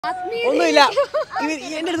ഒന്നുമില്ല.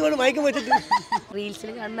 എന്റെ അടുത്ത് മയക്കം വെച്ചിട്ട്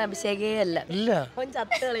റീൽസിൽ കാണുന്ന അഭിഷേകേ അല്ല. ഇല്ല.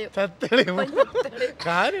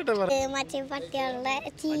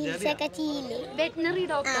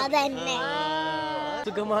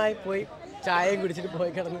 സുഖമായി പോയി ചായയും കുടിച്ചിട്ട്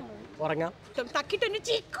പോയി കിടന്ന് ഉറങ്ങാം.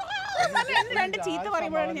 രണ്ട് ചീത്ത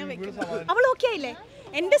പറയുമ്പോഴാണ് ഞാൻ വെക്കുന്നത്. അവൾ ഓക്കെ ആയില്ലേ?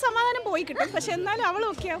 എന്റെ സമാധാനം പോയി കിട്ടും. പക്ഷെ എന്നാലും അവൾ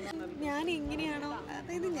ഓക്കെ ആവും. ഞാൻ എങ്ങനെയാണോ,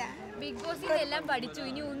 അതായത് ഞാൻ ബിഗ് ബോസിൽ എല്ലാം പഠിച്ചു,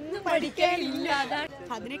 ഇനി ഒന്നും പഠിക്കാനില്ല.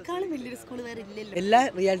 അതിനേക്കാളും വലിയൊരു സ്കൂൾ വേറെ ഇല്ലല്ലോ. എല്ലാ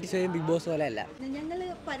റിയാലിറ്റി ഷോയും ബിഗ് ബോസ് പോലെ അല്ല. ഞങ്ങള്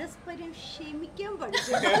പരസ്പരം ക്ഷമിക്കാൻ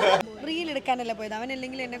പഠിച്ചു. റീൽ എടുക്കാനല്ല പോയത്.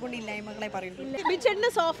 അവനല്ലെങ്കിൽ എന്നെ കൊണ്ട് ഇല്ലായ്മകളെ പറയുള്ളൂ.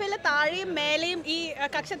 ബിച്ചേട്ടന്റെ സോഫയിലെ താഴെയും മേലെയും ഈ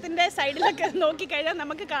കക്ഷത്തിന്റെ സൈഡിലൊക്കെ നോക്കി കഴിഞ്ഞാൽ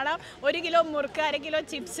നമുക്ക് കാണാം 1 കിലോ മുറുക്ക്, 1/2 കിലോ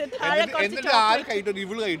ചിപ്സ്, താഴെ കുറച്ച്.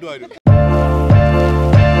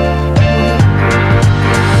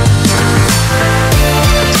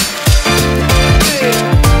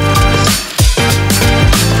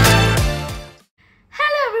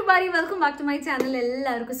 Welcome back to my channel.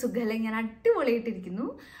 എല്ലാവർക്കും സുഖമല്ലേ? ഞാൻ അടിപൊളിയായിട്ടിരിക്കുന്നു.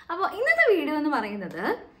 അപ്പോൾ ഇന്നത്തെ വീഡിയോ എന്ന് പറയുന്നത്,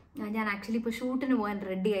 ഞാൻ ആക്ച്വലി ഇപ്പോൾ ഷൂട്ടിന് പോകാൻ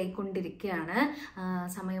റെഡി ആയിക്കൊണ്ടിരിക്കുകയാണ്.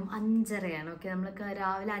 സമയം 5:30 ഓക്കെ. നമ്മൾക്ക്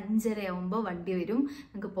രാവിലെ 5:30 ആകുമ്പോൾ വണ്ടി വരും,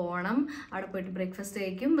 നമുക്ക് പോകണം. അവിടെ പോയിട്ട് ബ്രേക്ക്ഫാസ്റ്റ്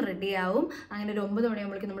കഴിക്കും, റെഡിയാവും. അങ്ങനെ ഒരു 9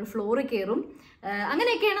 മണിയാകുമ്പോഴേക്കും നമ്മൾ ഫ്ലോറിൽ കയറും.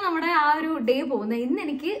 അങ്ങനെയൊക്കെയാണ് നമ്മുടെ ആ ഒരു ഡേ പോകുന്നത്. ഇന്ന്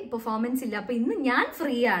എനിക്ക് പെർഫോമൻസ് ഇല്ല, അപ്പോൾ ഇന്ന് ഞാൻ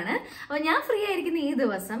ഫ്രീ ആണ്. അപ്പോൾ ഞാൻ ഫ്രീ ആയിരിക്കുന്ന ഈ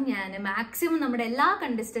ദിവസം ഞാൻ മാക്സിമം നമ്മുടെ എല്ലാ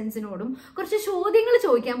കണ്ടസ്റ്റൻസിനോടും കുറച്ച് ചോദ്യങ്ങൾ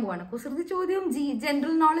ചോദിക്കാൻ പോവാണ്. കുസൃതി ചോദ്യവും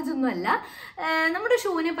ജനറൽ നോളജ് ഒന്നും അല്ല. നമ്മുടെ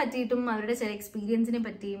ഷോനെ പറ്റിയിട്ടും അവരുടെ ചില എക്സ്പീരിയൻസിനെ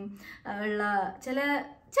പറ്റിയും ഉള്ള ചില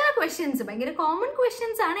ക്വസ്റ്റ്യൻസ്, ഭയങ്കര കോമൺ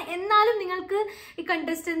ക്വസ്റ്റ്യൻസ് ആണ്. എന്നാലും നിങ്ങൾക്ക് ഈ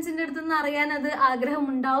കണ്ടസ്റ്റൻസിൻ്റെ അടുത്തുനിന്ന് അറിയാൻ അത് ആഗ്രഹം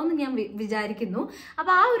ഉണ്ടാവും എന്ന് ഞാൻ വിചാരിക്കുന്നു.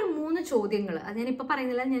 അപ്പോൾ ആ ഒരു 3 ചോദ്യങ്ങൾ, അത് ഞാനിപ്പോൾ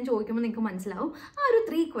പറയുന്നില്ല, ഞാൻ ചോദിക്കുമ്പോൾ നിങ്ങൾക്ക് മനസ്സിലാവും. ആ ഒരു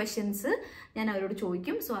 3 ക്വസ്റ്റ്യൻസ് ഞാൻ അവരോട്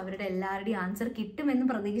ചോദിക്കും. സോ അവരുടെ എല്ലാവരുടെയും ആൻസർ കിട്ടുമെന്ന്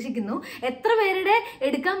പ്രതീക്ഷിക്കുന്നു. എത്ര പേരുടെ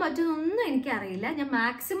എടുക്കാൻ പറ്റുമെന്നൊന്നും എനിക്കറിയില്ല. ഞാൻ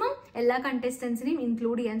മാക്സിമം എല്ലാ കണ്ടസ്റ്റൻസിനെയും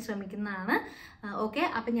ഇൻക്ലൂഡ് ചെയ്യാൻ ശ്രമിക്കുന്നതാണ്. ഓക്കെ,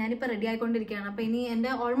 അപ്പം ഞാനിപ്പോൾ റെഡി ആയിക്കൊണ്ടിരിക്കുകയാണ്. അപ്പോൾ ഇനി എൻ്റെ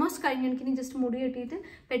ഓൾമോസ്റ്റ് കഴിഞ്ഞു. എനിക്കിനി ജസ്റ്റ് മുടി കെട്ടിയിട്ട്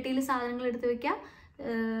പെട്ടിയിൽ സാധനങ്ങൾ എടുത്ത് വെക്കാം,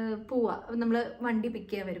 പോവാ. നമ്മൾ വണ്ടി പിക്ക്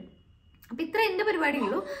ചെയ്യാൻ വരും. അപ്പം ഇത്ര എൻ്റെ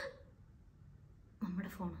പരിപാടിയുള്ളൂ. നമ്മുടെ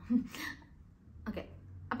ഫോൺ ഓക്കെ.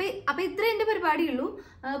 അപ്പം ഇത്ര എൻ്റെ പരിപാടിയുള്ളൂ.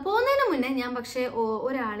 പോകുന്നതിന് മുന്നേ ഞാൻ പക്ഷേ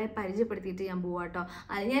ഒരാളെ പരിചയപ്പെടുത്തിയിട്ട് ഞാൻ പോവാം കേട്ടോ.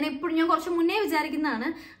 ഞാൻ കുറച്ച് മുന്നേ വിചാരിക്കുന്നതാണ്.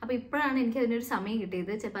 അപ്പോൾ ഇപ്പോഴാണ് എനിക്ക് അതിനൊരു സമയം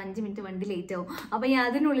കിട്ടിയത്. ചിലപ്പോൾ 5 മിനിറ്റ് വണ്ടി ലേറ്റ് ആവും. അപ്പോൾ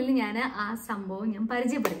അതിനുള്ളിൽ ഞാൻ ആ സംഭവം ഞാൻ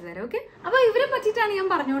പരിചയപ്പെടുത്തി തരാം. ഓക്കെ. അപ്പോൾ ഇവരെ പറ്റിയിട്ടാണ് ഞാൻ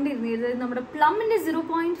പറഞ്ഞുകൊണ്ടിരുന്നത്. നമ്മുടെ പ്ലമ്മിൻ്റെ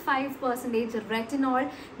 0.5% റെറ്റിനോൾ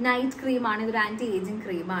നൈറ്റ് ക്രീമാണ്. ഇതൊരു ആൻറ്റി ഏജിങ്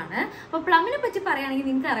ക്രീമാണ്. അപ്പോൾ പ്ലമ്മിനെ പറ്റി പറയുകയാണെങ്കിൽ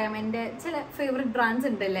നിങ്ങൾക്കറിയാം, എൻ്റെ ചില ഫേവറേറ്റ് ബ്രാൻഡ്സ്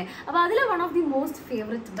ഉണ്ടല്ലേ. അപ്പോൾ അതിൽ one of the most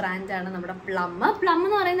favourite ബ്രാൻഡാണ് നമ്മുടെ പ്ലം. പ്ലം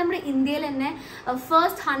എന്ന് പറയുന്നത് നമ്മുടെ ഇന്ത്യയിൽ തന്നെ ഫസ്റ്റ്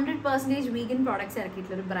 100% വീഗൻ പ്രോഡക്ട്സ്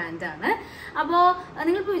ഇറക്കിയിട്ടുള്ളൊരു ബ്രാൻഡാണ്. അപ്പോൾ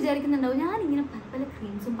നിങ്ങളിപ്പോൾ വിചാരിക്കുന്നുണ്ടാവും, ഞാനിങ്ങനെ പല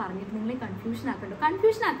ക്രീംസും പറഞ്ഞിട്ട് നിങ്ങളെ കൺഫ്യൂഷൻ ആക്കണ്ടോ?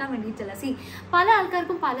 കൺഫ്യൂഷൻ ആക്കാൻ വേണ്ടിയിട്ടല്ല. പല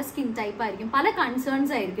ആൾക്കാർക്കും പല സ്കിൻ ടൈപ്പ് ആയിരിക്കും, പല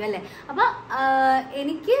കൺസേൺസ് ആയിരിക്കും അല്ലേ. അപ്പോൾ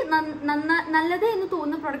എനിക്ക് നല്ലത് എന്ന്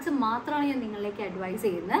തോന്നുന്ന പ്രോഡക്ട്സ് മാത്രമാണ് ഞാൻ നിങ്ങളിലേക്ക് അഡ്വൈസ്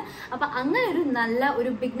ചെയ്യുന്നത്. അപ്പോൾ അങ്ങനെ ഒരു നല്ല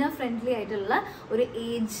ഒരു ബിഗ്നർ ഫ്രണ്ട്ലി ആയിട്ടുള്ള ഒരു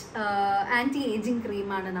ആൻറ്റി ഏജിങ്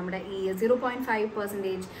ക്രീമാണ് നമ്മുടെ ഈ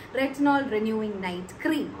 0.5% retinol renewing night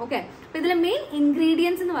cream. Okay. അപ്പോൾ ഇതിലെ മെയിൻ ഇൻഗ്രീഡിയൻസ്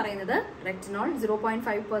എന്ന് പറയുന്നത് റെറ്റിനോൾ,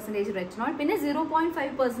 0.5% റെറ്റിനോൾ, പിന്നെ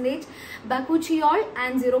 0.5% ബക്കുച്ചിയോൾ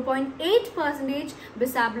ആൻഡ് 0.8%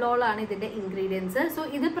 ബിസാബലോൾ ആണ് ഇതിന്റെ ഇൻഗ്രീഡിയൻസ്. സോ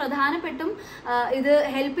ഇത് പ്രധാനപ്പെട്ടും ഇത്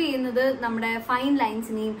ഹെൽപ്പ് ചെയ്യുന്നത് നമ്മുടെ ഫൈൻ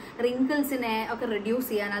ലൈൻസിനെയും റിങ്കിൾസിനെ ഒക്കെ റെഡ്യൂസ്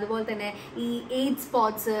ചെയ്യാൻ, അതുപോലെ തന്നെ ഈ ഏജ്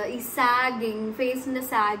സ്പോട്ട്സ്, ഈ സാഗിങ്, ഫേസിന്റെ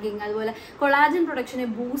സാഗിങ്, അതുപോലെ കൊളാജൻ പ്രൊഡക്ഷനെ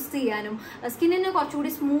ബൂസ്റ്റ് ചെയ്യാനും സ്കിന്നിനെ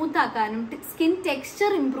കുറച്ചുകൂടി സ്മൂത്ത് ആക്കാനും സ്കിൻ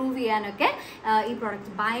ടെക്സ്ചർ ഇംപ്രൂവ് ചെയ്യാനൊക്കെ ഈ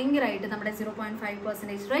പ്രോഡക്റ്റ് ഭയങ്കരമായിട്ട് നമ്മുടെ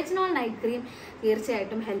 0.5% റെറ്റിനോൾ നൈറ്റ് ക്രീം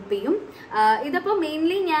തീർച്ചയായിട്ടും ഹെൽപ്പ് ചെയ്യും. ഇതിപ്പോൾ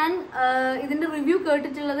മെയിൻലി ഞാൻ ഇതിന്റെ റിവ്യൂ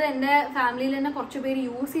കേട്ടിട്ടുള്ളത് എൻ്റെ ഫാമിലിയിൽ തന്നെ കുറച്ച് പേര്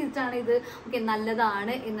യൂസ് ചെയ്തിട്ടാണ് ഇത് ഓക്കെ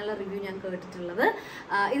നല്ലതാണ് എന്നുള്ള റിവ്യൂ ഞാൻ കേട്ടിട്ടുള്ളത്.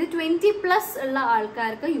 ഇത് 20+ ഉള്ള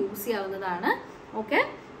ആൾക്കാർക്ക് യൂസ് ചെയ്യാവുന്നതാണ്. ഓക്കെ.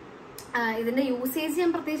 ഇതിന്റെ യൂസേജ് ഞാൻ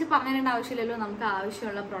പ്രത്യേകിച്ച് പറയാനേണ്ട ആവശ്യമില്ലല്ലോ. നമുക്ക്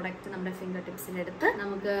ആവശ്യമുള്ള പ്രോഡക്റ്റ് നമ്മുടെ ഫിംഗർ ടിപ്സിലെടുത്ത്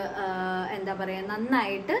നമുക്ക് എന്താ പറയുക,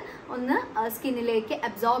 നന്നായിട്ട് ഒന്ന് സ്കിന്നിലേക്ക്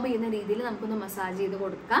അബ്സോർബ് ചെയ്യുന്ന രീതിയിൽ നമുക്കൊന്ന് മസാജ് ചെയ്ത്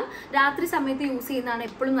കൊടുക്കാം. രാത്രി സമയത്ത് യൂസ് ചെയ്യുന്നതാണ്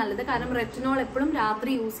എപ്പോഴും നല്ലത്. കാരണം റെറ്റിനോൾ എപ്പോഴും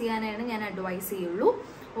രാത്രി യൂസ് ചെയ്യാനാണ് ഞാൻ അഡ്വൈസ് ചെയ്യുള്ളൂ.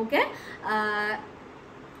 ഓക്കെ.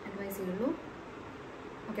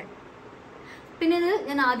 ഓക്കെ. പിന്നെ ഇത്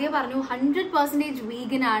ഞാൻ ആദ്യം പറഞ്ഞു 100%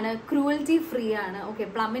 വീഗൻ ആണ്, ക്രൂവൽറ്റി ഫ്രീ ആണ്. ഓക്കെ.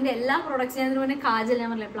 പ്ലമ്മിന്റെ എല്ലാ പ്രോഡക്ട്സ്, ഞാൻ ഇതിന് കാജൽ, ഞാൻ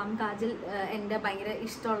പറഞ്ഞില്ല പ്ലം കാജൽ എൻ്റെ ഭയങ്കര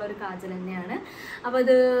ഇഷ്ടമുള്ള ഒരു കാജൽ തന്നെയാണ്. അപ്പോൾ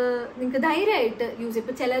അത് നിങ്ങൾക്ക് ധൈര്യമായിട്ട് യൂസ് ചെയ്യും.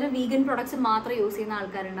 ഇപ്പോൾ ചിലർ വീഗൻ പ്രോഡക്ട്സ് മാത്രം യൂസ് ചെയ്യുന്ന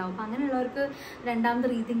ആൾക്കാരുണ്ടാവും. അപ്പോൾ അങ്ങനെയുള്ളവർക്ക് രണ്ടാമത്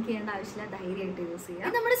റീതിങ്ക് ചെയ്യേണ്ട ആവശ്യമില്ല, ധൈര്യമായിട്ട് യൂസ് ചെയ്യാം.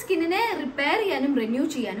 ഇത് നമ്മുടെ സ്കിന്നിനെ റിപ്പയർ ചെയ്യാനും റിന്യൂ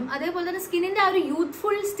ചെയ്യാനും, അതേപോലെ തന്നെ സ്കിന്നിന്റെ ആ ഒരു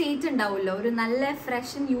യൂത്ത്ഫുൾ സ്റ്റേറ്റ് ഉണ്ടാവുമല്ലോ, ഒരു നല്ല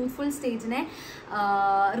ഫ്രഷ് ആൻഡ് യൂത്ത്ഫുൾ സ്റ്റേറ്റിനെ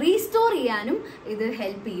റീസ്റ്റോർ ചെയ്യാനും ഇത്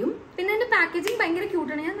ഹെൽപ്പ് ചെയ്യും. പിന്നെ ഇതിന്റെ പാക്കേജിങ് പാക്കേജിങ് ഭയങ്കര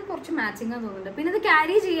ക്യൂട്ടാണ്. ഞാൻ കുറച്ച് മാച്ചിങ് തോന്നുന്നുണ്ട്. പിന്നെ ഇത്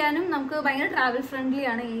ക്യാരി ചെയ്യാനും നമുക്ക് ഭയങ്കര ട്രാവൽ ഫ്രണ്ട്ലി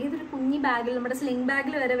ആണ്. ഏതൊരു കുഞ്ഞി ബാഗിൽ, നമ്മുടെ സ്ലിംഗ്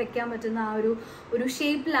ബാഗിൽ വരെ വെക്കാൻ പറ്റുന്ന ആ ഒരു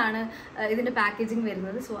ഷേപ്പിലാണ് ഇതിന്റെ പാക്കേജിങ്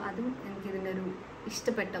വരുന്നത്. സോ അതും എനിക്ക് ഇതിൻ്റെ ഒരു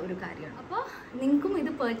ഇഷ്ടപ്പെട്ട ഒരു കാര്യമാണ്. അപ്പോൾ നിങ്ങൾക്കും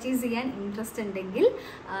ഇത് പർച്ചേസ് ചെയ്യാൻ ഇൻട്രസ്റ്റ് ഉണ്ടെങ്കിൽ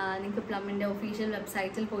നിങ്ങൾക്ക് പ്ലമ്മിൻ്റെ ഒഫീഷ്യൽ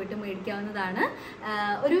വെബ്സൈറ്റിൽ പോയിട്ട് മേടിക്കാവുന്നതാണ്.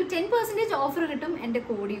 ഒരു 10% ഓഫർ കിട്ടും. എൻ്റെ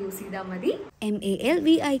കോഡ് യൂസ് ചെയ്താൽ മതി,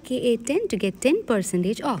 MALVIKA10 to get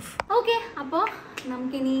 10% off. Okay. അപ്പോൾ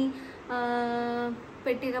നമുക്കിനി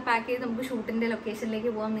പെട്ടിയൊക്കെ പാക്ക് ചെയ്ത് നമുക്ക് ഷൂട്ടിൻ്റെ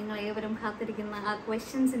ലൊക്കേഷനിലേക്ക് പോകാം. നിങ്ങൾ ഏവരും കാത്തിരിക്കുന്ന ആ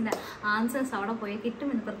ക്വസ്റ്റ്യൻസിൻ്റെ ആൻസേഴ്സ് അവിടെ പോയി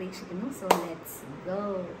കിട്ടുമെന്ന് പ്രതീക്ഷിക്കുന്നു. So let's go.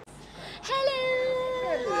 Hello.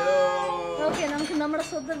 Okay, നമുക്ക് നമ്മുടെ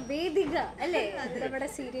സ്വന്തം വേദിക അല്ലേ, നമ്മുടെ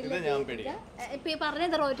സീരിയലിലെ ഇപ്പൊ ഈ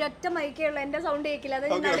പറഞ്ഞത് ഒരൊറ്റ മൈക്കുള്ള എന്റെ സൗണ്ട് കേൾക്കില്ല. അത്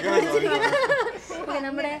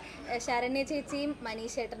നമ്മുടെ ശരണ്യ ചേച്ചിയും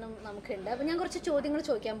മനീഷ് ചേട്ടനും നമുക്കുണ്ട്. അപ്പൊ ഞാൻ കുറച്ച് ചോദ്യങ്ങൾ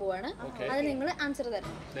ചോദിക്കാൻ പോവാണ്. അത് നിങ്ങൾ ആൻസർ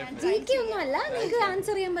തരണം. GK ഒന്നും അല്ല, നിങ്ങൾക്ക്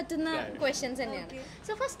ആൻസർ ചെയ്യാൻ പറ്റുന്ന ക്വസ്റ്റ്യൻസ് തന്നെയാണ്.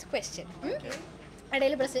 സോ ഫസ്റ്റ് ക്വസ്റ്റ്യൻ,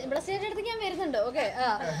 ഇടയിൽ ബ്ലസ്സിയുടെ അടുത്ത് ഞാൻ വരുന്നുണ്ട്. ഓക്കെ,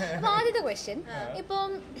 അപ്പോൾ ആദ്യത്തെ ക്വസ്റ്റ്യൻ, ഇപ്പം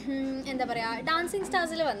എന്താ പറയുക, ഡാൻസിങ്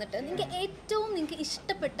സ്റ്റാർസിൽ വന്നിട്ട് നിങ്ങൾക്ക്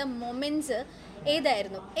ഇഷ്ടപ്പെട്ട മൊമെന്റ്സ്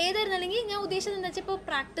ഏതായിരുന്നു അല്ലെങ്കിൽ ഞാൻ ഉദ്ദേശിച്ചത് എന്താ വെച്ചാൽ ഇപ്പോൾ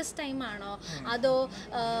പ്രാക്ടീസ് ടൈം ആണോ, അതോ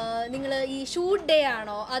നിങ്ങൾ ഈ ഷൂട്ട് ഡേ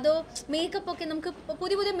ആണോ, അതോ മേക്കപ്പ് ഒക്കെ നമുക്ക്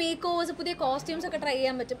പുതിയ മേക്ക് ഓവേഴ്സ്, പുതിയ കോസ്റ്റ്യൂംസ് ഒക്കെ ട്രൈ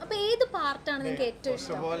ചെയ്യാൻ പറ്റും. അപ്പോൾ ഏത് പാർട്ടാണ് നിങ്ങൾക്ക് ഏറ്റവും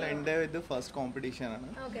ഇഷ്ടം? എൻ്റെ ഇത് ഫസ്റ്റ് കോമ്പറ്റീഷൻ ആണ്.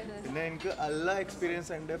 പിന്നെ എനിക്ക് എല്ലാ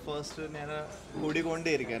എക്സ്പീരിയൻസ് എൻ്റെ ഫസ്റ്റ് ഞാൻ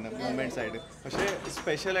കൂടിക്കൊണ്ടേയിരിക്കുകയാണ് മൊമെന്റ്സ് ആയിട്ട്. പക്ഷേ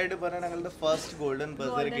സ്പെഷ്യൽ ആയിട്ട് പറഞ്ഞാൽ ഞങ്ങളുടെ ഫസ്റ്റ് ഗോൾഡൻ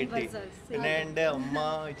ബസർ കിട്ടി. പിന്നെ എൻ്റെ അമ്മ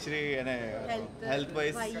ഇച്ചിരി health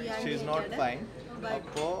vice she is not fine.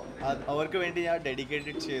 അപ്പോൾ അവർക്ക് വേണ്ടി ഞാൻ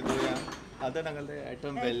ഡെഡിക്കേറ്റഡ് ചെയ്തു. അത് ഞങ്ങളുടെ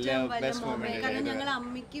ഏറ്റവും വലിയ ബെസ്റ്റ് മൊമെന്റ്. കാരണം ഞങ്ങൾ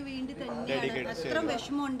അമ്മയ്ക്ക് വേണ്ടി തന്നെയാണ്, അത്ര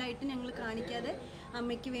വിഷമം ഉണ്ടായിട്ട് ഞങ്ങൾ കാണിക്കാതെ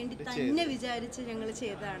അമ്മയ്ക്ക് വേണ്ടി തന്നെ വിചാരിച്ച് ഞങ്ങൾ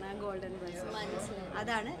ചെയ്തതാണ് ആ ഗോൾഡൻ ബസ്.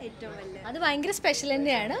 അതാണ് ഏറ്റവും വലിയ, അത് ഭയങ്കര സ്പെഷ്യൽ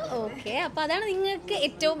തന്നെയാണ്. ഓക്കെ, അപ്പോൾ അതാണ് നിങ്ങൾക്ക്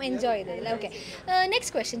ഏറ്റവും എൻജോയ് ചെയ്തത് അല്ലേ? ഓക്കെ,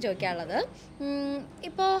 നെക്സ്റ്റ് ക്വസ്റ്റ്യൻ ചോദിക്കാനുള്ളത്,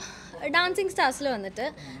 ഇപ്പോൾ ഡാൻസിങ് സ്റ്റാർസിൽ വന്നിട്ട്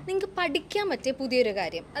നിങ്ങൾക്ക് പഠിക്കാൻ പറ്റിയ പുതിയൊരു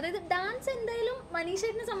കാര്യം, അതായത് ഡാൻസ് എന്തായാലും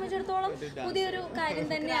മനീഷേട്ടിനെ സംബന്ധിച്ചിടത്തോളം പുതിയൊരു കാര്യം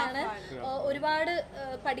തന്നെയാണ്, ഒരുപാട്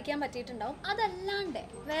പഠിക്കാൻ പറ്റിയിട്ടുണ്ടാവും. അതല്ലാണ്ട്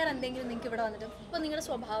വേറെ എന്തെങ്കിലും നിങ്ങൾക്ക് ഇവിടെ വന്നിട്ട് ഇപ്പോൾ നിങ്ങളുടെ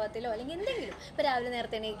സ്വഭാവത്തിലോ അല്ലെങ്കിൽ എന്തെങ്കിലും, ഇപ്പോൾ രാവിലെ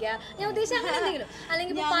നേരത്തെ എണീക്കുക, ഞാൻ ഉദ്ദേശിച്ച അങ്ങനെ എന്തെങ്കിലും,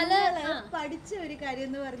 അല്ലെങ്കിൽ പല പഠിച്ച ഒരു കാര്യം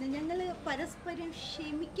എന്ന് പറഞ്ഞാൽ ഞങ്ങൾ പരസ്പരം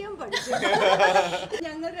ക്ഷമിക്കാൻ പഠിച്ചു.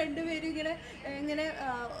 ഞങ്ങൾ രണ്ടുപേരും ഇങ്ങനെ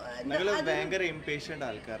ഭയങ്കര ഇംപേഷ്യന്റ്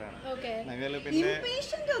ആൾക്കാരാണ്.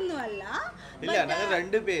 ഇംപേഷ്യന്റ് ഒന്നും അല്ല,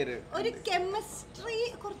 രണ്ടുപേര് ഒരു കെമിസ്ട്രി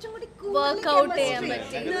കുറച്ചും കൂടി വർക്ക്ഔട്ട് ചെയ്യാൻ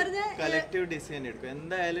പറ്റി. കളക്റ്റീവ് ഡിസിഷൻ എടുക്കും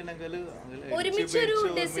എന്തായാലും. ഒരുമിച്ചൊരു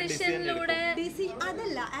ഡിസിഷനിലൂടെ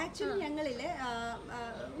അതല്ല, ആക്ച്വലി ഞങ്ങളില്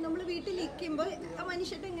നമ്മൾ വീട്ടിലിരിക്കുമ്പോൾ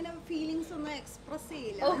മനുഷ്യരുടെ ഇങ്ങനെ ഫീലിങ്സ് ഒന്നും എക്സ്പ്രസ്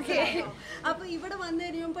ചെയ്യില്ല. അപ്പൊ ഇവിടെ വന്നു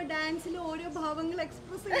കഴിയുമ്പോ ഡാൻസിൽ ഓരോ ഭാവങ്ങൾ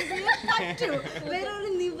എക്സ്പ്രസ് ചെയ്തേ പറ്റൂ, വേറെ ഒരു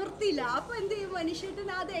നിവൃത്തിയില്ല. അപ്പൊ എന്ത് ചെയ്യും,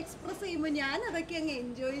 മനുഷ്യത്തിന് അത് എക്സ്പ്രസ് ചെയ്യുമ്പോൾ ഞാൻ അതൊക്കെ അങ്ങ്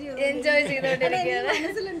എൻജോയ് ചെയ്തോണ്ടിരിക്കുകയാണ്.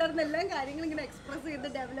 മനസ്സിലുണ്ടായിരുന്ന എല്ലാ കാര്യങ്ങളും ഇങ്ങനെ എക്സ്പ്രസ് ചെയ്ത്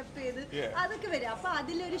ഡെവലപ്പ് ചെയ്ത് അതൊക്കെ വരും. അപ്പൊ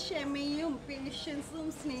അതിലൊരു ക്ഷമയും പേഷ്യൻസും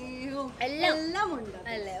സ്നേഹവും എല്ലാം ഉണ്ട്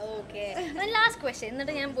അല്ലേ? ഓക്കെ, ലാസ്റ്റ് ക്വസ്റ്റ്യൻ,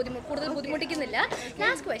 എന്നിട്ട് ഞാൻ കൂടുതൽ ബുദ്ധിമുട്ടിക്കുന്നില്ല.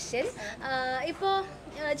 ലാസ്റ്റ് ക്വസ്റ്റ്യൻ, ഇപ്പോൾ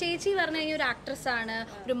ചേച്ചി പറഞ്ഞു കഴിഞ്ഞാൽ ഒരു ആക്ട്രസ് ആണ്,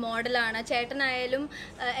 ഒരു മോഡലാണ്. ചേട്ടനായാലും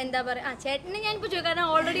എന്താ പറയുക, ചേട്ടനെ ഞാനിപ്പോൾ ചോദിക്കാം, കാരണം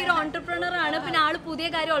ഓൾറെഡി ഒരു ഓൺടർപ്രണർ ആണ്. പിന്നെ ആള് പുതിയ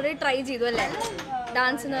കാര്യം ഓൾറെഡി ട്രൈ ചെയ്തു അല്ലേ,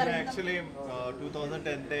 ഡാൻസ് എന്ന് പറയുന്നത്.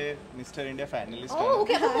 2010 മിസ്റ്റർ ഇന്ത്യ ഫൈനലിസ്റ്റ്.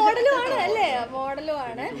 ഓക്കെ, അപ്പോൾ മോഡലും ആണ് അല്ലേ? മോഡലും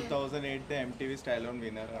ആണ്. 2008 MTV സ്റ്റൈൽ ഓൺ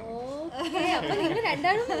വിന്നർ ആണ്. ഓക്കെ, അപ്പോൾ നിങ്ങൾ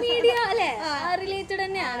രണ്ടാളും മീഡിയ അല്ലേ, റിലേറ്റഡ്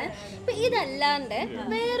തന്നെയാണ്. അപ്പോൾ ഇതല്ലാണ്ട്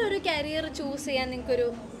വേറൊരു കരിയർ ചൂസ് ചെയ്യാൻ നിങ്ങൾക്കൊരു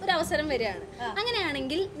അവസരം വരികയാണ്,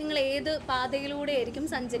 അങ്ങനെയാണെങ്കിൽ നിങ്ങൾ ഏത് പാതയിലൂടെ ആയിരിക്കും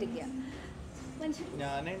സഞ്ചരിക്കുക?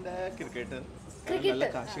 ഞാനെന്റെ ക്രിക്കറ്റ്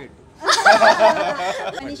കാശ് കിട്ടും.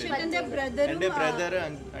 എന്റെ ബ്രദർ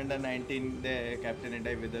അണ്ടർ 19 ക്യാപ്റ്റൻ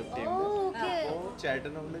വിത്ത് ടീം.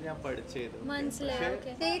 ചേട്ടനോട് ഞാൻ പഠിച്ചത്. മനസ്സിലായി.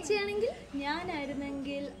 ചേച്ചിയാണെങ്കിൽ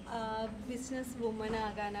ഞാനായിരുന്നെങ്കിൽ ബിസിനസ് വുമൺ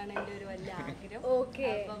ആകാനാണ് എൻ്റെ ഒരു വലിയ ആഗ്രഹം. ഓക്കെ,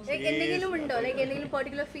 എന്തെങ്കിലും ഉണ്ടോ, ലൈക്ക് എന്തെങ്കിലും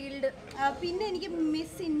പെർട്ടിക്കുലർ ഫീൽഡ്? പിന്നെ എനിക്ക്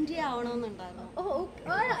മിസ് ഇന്ത്യ ആവണമെന്നുണ്ടായിരുന്നു.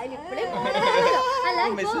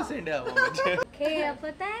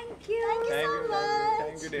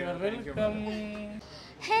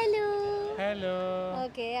 ഹലോ.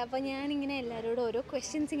 ഓക്കെ, അപ്പോൾ ഞാനിങ്ങനെ എല്ലാവരോടും ഓരോ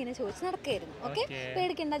ക്വസ്റ്റ്യൻസ് ഇങ്ങനെ ചോദിച്ച് നടക്കുകയായിരുന്നു. ഓക്കെ,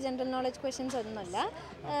 പേടിക്കേണ്ട, ജനറൽ നോളജ് ക്വസ്റ്റ്യൻസ് ഒന്നുമല്ല,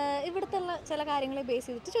 ഇവിടുത്തെ ചില കാര്യങ്ങളെ ബേസ്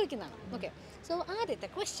ചെയ്തിട്ട് ചോദിക്കുന്നതാണ്. ഓക്കെ, സോ ആദ്യത്തെ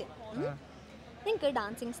ക്വസ്റ്റ്യൻ, നിങ്ങൾക്ക്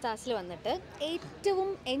ഡാൻസിങ് സ്റ്റാർസിൽ വന്നിട്ട് ഏറ്റവും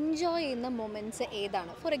എൻജോയ് ചെയ്യുന്ന മൊമെൻറ്റ്സ്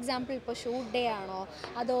ഏതാണ്? ഫോർ എക്സാമ്പിൾ ഇപ്പോൾ ഷൂട്ട് ഡേ ആണോ,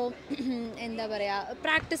 അതോ എന്താ പറയുക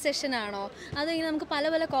പ്രാക്ടീസ് സെഷൻ ആണോ, അതോ ഇങ്ങനെ നമുക്ക് പല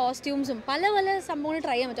പല കോസ്റ്റ്യൂംസും പല പല സംഭവങ്ങൾ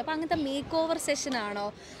ട്രൈ ചെയ്യാൻ പറ്റും, അപ്പോൾ അങ്ങനത്തെ മേക്ക് ഓവർ സെഷൻ ആണോ?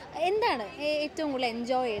 എന്താണ് ഏറ്റവും കൂടുതൽ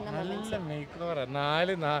എൻജോയ് ചെയ്യുന്ന മൊമെന്റ്സ്?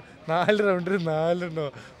 നാല് റൗണ്ടിൽ 4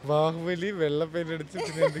 ബാഹുബലി വെള്ള പെയിന്റ് അടിച്ച്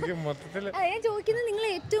പിന്നെ എന്തൊക്കെ മൊത്തത്തിൽ. ഞാൻ ചോദിക്കുന്നത് നിങ്ങൾ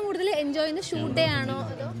ഏറ്റവും കൂടുതൽ എൻജോയ് ചെയ്യുന്ന ഷൂട്ട് ഡേ ആണോ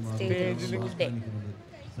അതോ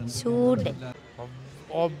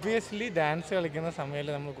ഒബ്വിയസ്ലി ഡാൻസ് കളിക്കുന്ന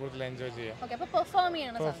സമയത്ത് നമ്മൾ കൂടുതൽ എൻജോയ് ചെയ്യാം. പെർഫോം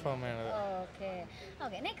ചെയ്യണത്.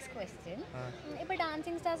 Next question. ഇപ്പോൾ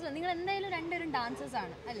ഡാൻസിങ് സ്റ്റാർസിൽ നിങ്ങൾ എന്തായാലും രണ്ടുപേരും ഡാൻസേഴ്സ്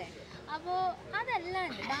ആണ് അല്ലേ? അപ്പോൾ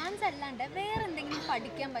അതല്ലാണ്ട് ഡാൻസ് അല്ലാണ്ട് വേറെ എന്തെങ്കിലും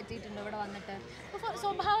പഠിക്കാൻ പറ്റിയിട്ടുണ്ടോ ഇവിടെ വന്നിട്ട്?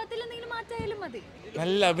 സ്വഭാവത്തിൽ എന്തെങ്കിലും മാറ്റായാലും മതി.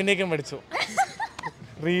 നല്ല അഭിനയിക്കാൻ പഠിച്ചു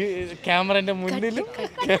ക്യാമറന്റെ മുന്നിലും.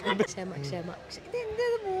 ഇതെന്ത്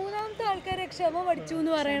മൂന്നാമത്തെ ആൾക്കാരെ ക്ഷമ പഠിച്ചു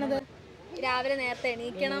എന്ന് പറയണത്? രാവിലെ നേരത്തെ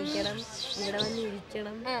എണീക്കണം, ഇവിടെ വന്ന്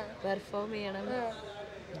ഇരിക്കണം, പെർഫോം ചെയ്യണം,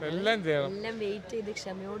 എല്ലാം ചെയ്യണം, എല്ലാം വെയിറ്റ് ചെയ്ത്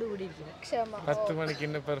ക്ഷമയോടുകൂടി ഇരിക്കണം. ക്ഷമ. 10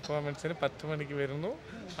 മണിക്കിന്റെ പെർഫോമൻസിന് 10 മണിക്ക് വരുന്നു,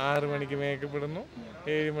 6 മണിക്ക് മേക്കപ്പ് ഇടുന്നു,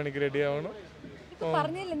 7 മണിക്ക് റെഡി ആവണം.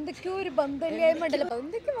 പറഞ്ഞാൽ എന്തൊക്കെയോ ഒരു ബന്ധമില്ലായ്മ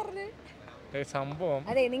എന്തൊക്കെ പറഞ്ഞു സംഭവം.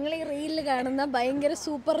 അതെ, നിങ്ങൾ ഈ റീലിൽ കാണുന്ന ഭയങ്കര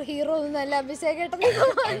സൂപ്പർ ഹീറോ ഒന്നല്ല അഭിഷേകേട്ടൻ.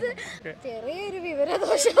 ചെറിയൊരു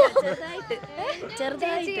വിവരദോഷം.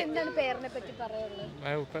 ചെറുതായിട്ട് എന്താണ് പേരിനെ പറ്റി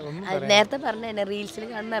പറയുള്ളത്? നേരത്തെ പറഞ്ഞ തന്നെ റീൽസിൽ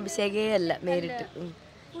കാണുന്ന അഭിഷേകേ അല്ല നേരിട്ട്.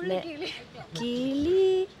 കിളി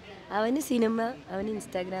അവന് സിനിമ, അവന്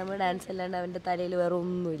ഇൻസ്റ്റാഗ്രാം, ഡാൻസ് അല്ലാണ്ട് അവൻ്റെ തലയിൽ വേറെ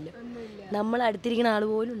ഒന്നുമില്ല. നമ്മൾ അടുത്തിരിക്കുന്ന ആൾ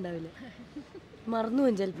പോലും ഉണ്ടാവില്ല. മറന്നു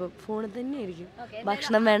പോകും ചിലപ്പോൾ, ഫോണിൽ തന്നെ ആയിരിക്കും.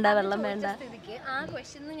 ഭക്ഷണം വേണ്ട, വെള്ളം വേണ്ട. ആ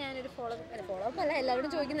ക്വസ്റ്റ്യൻ ഞാനൊരു ഫോളോ അപ്പ് അല്ല,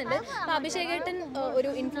 എല്ലാവരോടും ചോദിക്കുന്നുണ്ട്. അപ്പോൾ അഭിഷേകേട്ടൻ ഒരു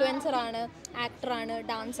ഇൻഫ്ലുവൻസർ ആണ്, ആക്ടറാണ്,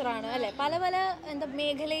 ഡാൻസറാണ് അല്ലേ? പല പല എന്താ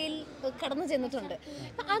മേഖലയിൽ കടന്നു ചെന്നിട്ടുണ്ട്.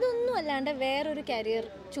 അപ്പം അതൊന്നും അല്ലാണ്ട് വേറൊരു കരിയർ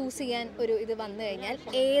ചൂസ് ചെയ്യാൻ ഒരു ഇത് വന്നു കഴിഞ്ഞാൽ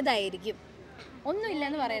ഏതായിരിക്കും? ഒന്നുമില്ല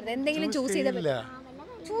എന്ന് പറയരുത്, എന്തെങ്കിലും ചൂസ്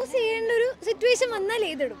ചെയ്യേണ്ട ഒരു സിറ്റുവേഷൻ വന്നാൽ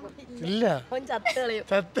ഏതെടുക്കും? ഇല്ല,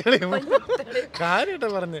 കാര്യമായിട്ട്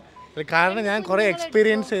പറഞ്ഞു. കാരണം ഞാൻ കുറേ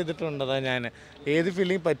എക്സ്പീരിയൻസ് ചെയ്തിട്ടുണ്ട്. അതാ ഞാൻ ഏത്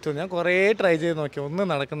ഫീലിംഗ് പറ്റും ഞാൻ കുറേ ട്രൈ ചെയ്ത് നോക്കി, ഒന്നും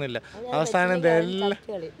നടക്കുന്നില്ല. അവസാനം ഇതെല്ലാം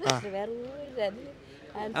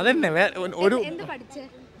അതന്നെ. ഒരു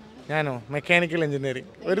ഞാനോ മെക്കാനിക്കൽ എഞ്ചിനീയറിംഗ്,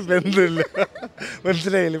 ഒരു ബന്ധമില്ല.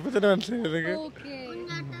 മനസ്സിലായില്ല? ഇപ്പൊ തന്നെ മനസ്സിലായി.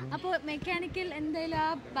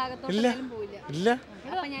 ഇല്ല ഇല്ല,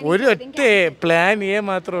 ഒരു ഒറ്റ പ്ലാൻ എ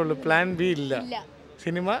മാത്രമേ ഉള്ളൂ, പ്ലാൻ ബി ഇല്ല.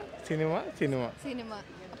 Cinema cinema cinema cinema.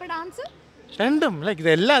 രണ്ടും ലൈക്ക്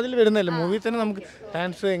ഇതെല്ലാം അതിൽ വരുന്നല്ലേ. മൂവി തന്നെ നമുക്ക്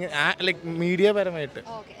ഡാൻസ് ലൈക്ക് മീഡിയ പരമായിട്ട്.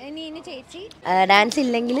 ഡാൻസ്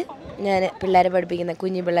ഇല്ലെങ്കിൽ ഞാൻ പിള്ളേരെ പഠിപ്പിക്കുന്ന,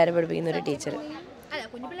 കുഞ്ഞു പിള്ളേരെ പഠിപ്പിക്കുന്ന ഒരു ടീച്ചർ.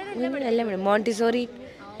 എല്ലാം മോണ്ടിസോറി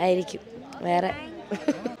ആയിരിക്കും. വേറെ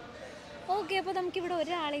ഓക്കെ, അപ്പോൾ നമുക്കിവിടെ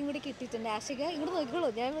ഒരാളെയും കൂടി കിട്ടിയിട്ടുണ്ട്. ആഷിക ഇങ്ങോട്ട് നോക്കിക്കോളൂ,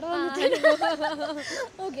 ഞാൻ ഇവിടെ വന്നിട്ടുണ്ട്.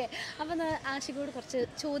 ഓക്കെ, അപ്പോൾ ആഷികയോട് കുറച്ച്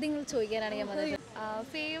ചോദ്യങ്ങൾ ചോദിക്കാനാണ് ഞാൻ വന്നത്.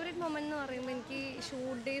 ഫേവറേറ്റ് മൊമെന്റ് എന്ന് പറയുമ്പോൾ എനിക്ക്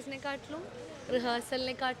ഷൂട്ട് ഡേയ്സിനെക്കാട്ടിലും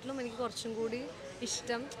റിഹേഴ്സലിനെക്കാട്ടിലും എനിക്ക് കുറച്ചും കൂടി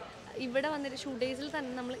ഇഷ്ടം ഇവിടെ വന്നിട്ട് ഷൂട്ട് ഡേയ്സിൽ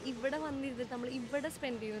തന്നെ നമ്മൾ ഇവിടെ വന്നിരുന്നിട്ട് നമ്മൾ ഇവിടെ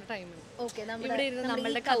സ്പെൻഡ് ചെയ്യുന്ന ടൈമാണ്. ഇവിടെ ഇരുന്ന്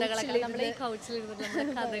നമ്മളുടെ കഥകളൊക്കെ, നമ്മുടെ ഈ കൗച്ചിലിരുന്നിട്ട്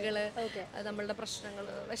നമ്മുടെ കഥകള്, നമ്മളുടെ പ്രശ്നങ്ങൾ,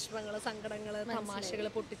 വിഷമങ്ങൾ, സങ്കടങ്ങൾ, തമാശകൾ,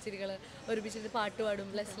 പൊട്ടിച്ചിരികൾ, ഒരുമിച്ചിട്ട് പാട്ട് പാടും.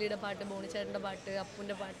 ലെസ്ലിയുടെ പാട്ട്, ബോണിച്ചേട്ടൻ്റെ പാട്ട്,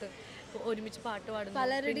 അപ്പുൻ്റെ പാട്ട്, ഒരുമിച്ച് പാട്ട് പാടും.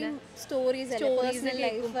 പലരുടെയും സ്റ്റോറീസ്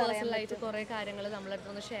പേഴ്സണലായിട്ട് കുറേ കാര്യങ്ങൾ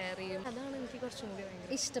നമ്മളടുത്തൊന്ന് ഷെയർ ചെയ്യും. അതാണ് എനിക്ക് കുറച്ചും കൂടി ഭയങ്കര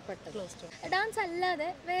ഇഷ്ടപ്പെട്ടത്. ഡാൻസ് അല്ലാതെ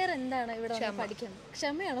വേറെ എന്താണ് ഇവിടെ പഠിക്കാൻ?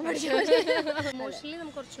 ക്ഷമയാണോ പഠിക്കാൻ? ഇമോഷണലി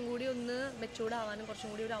നമുക്ക് കുറച്ചും കൂടി ഒന്ന് മെച്ചൂർഡ് ആവാനും കുറച്ചും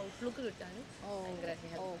കൂടി ഒരു ഔട്ട്ലുക്ക് കിട്ടാനും.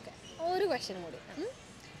 ഓക്കെ, ഒരു ക്വസ്റ്റ്യൻ കൂടി.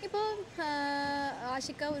 ഇപ്പോൾ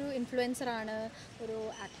ആഷിക ഒരു ഇൻഫ്ലുവൻസറാണ്, ഒരു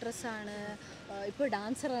ആക്ട്രസ്സാണ്, ഇപ്പോൾ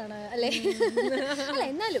ഡാൻസറാണ് അല്ലേ? അല്ല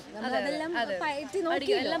എന്നാലും നമ്മളതെല്ലാം പയറ്റി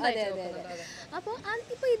നോക്കിയല്ലോ. അതെ അതെ അതെ. അപ്പോൾ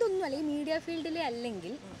ഇപ്പോൾ ഇതൊന്നും അല്ല, ഈ മീഡിയ ഫീൽഡിലെ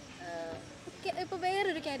അല്ലെങ്കിൽ ഇപ്പോൾ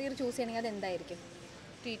വേറൊരു കരിയർ ചൂസ് ചെയ്യണമെങ്കിൽ അതെന്തായിരിക്കും?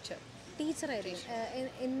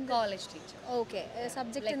 ടീച്ചറായിരിക്കും, കോളേജ് ടീച്ചർ. ഓക്കെ,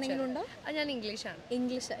 സബ്ജക്റ്റ് എന്തെങ്കിലും ഉണ്ടോ? ഞാൻ ഇംഗ്ലീഷാണ്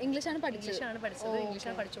പഠിച്ചത്. ഇംഗ്ലീഷാണ്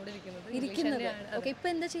പഠിച്ചുകൊണ്ടിരിക്കുന്നത്. ഓക്കെ, ഇപ്പൊ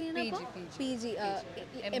എന്താ ചെയ്യുന്നത്? PG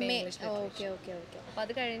MA. Okay okay okay. അപ്പൊ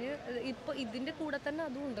അത് കഴിഞ്ഞ് ഇപ്പൊ ഇതിന്റെ കൂടെ തന്നെ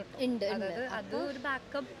അതും ഉണ്ട്. അത് ഒരു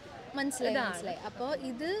ബാക്കപ്പ്. മനസ്സിലായി. അപ്പോൾ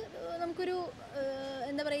ഇത് നമുക്കൊരു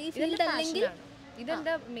എന്താ പറയുക, ഈ ഫീൽഡ് അല്ലെങ്കിൽ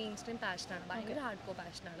ഇതെന്റെ മെയിൻ സ്ട്രീം പാഷനാണ്, ഭയങ്കര ഹാർഡ് കോർ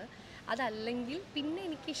പാഷനാണ്. അതല്ലെങ്കിൽ പിന്നെ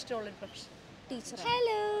എനിക്ക് ഇഷ്ടമുള്ളൊരു പ്രൊഫഷൻ ടീച്ചർ.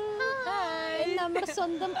 ഹലോ, നമ്മുടെ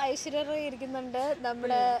സ്വന്തം ഐശ്വര്യ റോയ് ഇരിക്കുന്നുണ്ട്.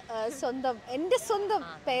 നമ്മുടെ സ്വന്തം, എൻ്റെ സ്വന്തം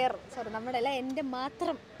പേർ, നമ്മുടെ അല്ല എൻ്റെ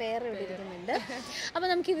മാത്രം പേർ ഇവിടെ ഇരിക്കുന്നുണ്ട്. അപ്പോൾ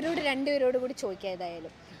നമുക്ക് ഇവരോട് രണ്ടുപേരോട് കൂടി ചോദിക്കാം.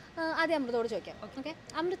 ഏതായാലും ആദ്യം അമൃതയോട് ചോദിക്കാം. ഓക്കെ,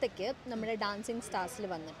 അമൃതയ്ക്ക് നമ്മുടെ ഡാൻസിങ് സ്റ്റാർസിൽ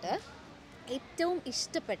വന്നിട്ട് ഏറ്റവും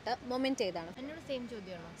ഇഷ്ടപ്പെട്ട മൊമെന്റ് ഏതാണ്? എന്നോട് സെയിം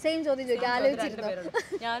ചോദ്യമാണോ? സെയിം ചോദ്യം ചോദിക്കാം, ആലോചിച്ചിരുന്നു.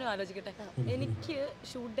 ഞാനും ആലോചിക്കട്ടെ. എനിക്ക്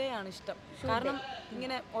ഷൂട്ട് ഡേ ആണ് ഇഷ്ടം. കാരണം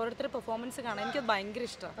ഇങ്ങനെ ഓരോരുത്തരുടെ പെർഫോമൻസ് കാണാൻ എനിക്ക് ഭയങ്കര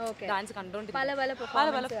ഇഷ്ടമാണ്. ഡാൻസ് കണ്ടോണ്ടിരിക്കും. പല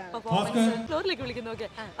പെർഫോമൻസ് ഫ്ലോറിലേക്ക് വിളിക്കുന്നൊക്കെ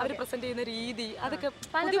അവർ പ്രസന്റ് ചെയ്യുന്ന രീതി, അതൊക്കെ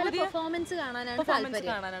പെർഫോമൻസ് കാണാനാണ്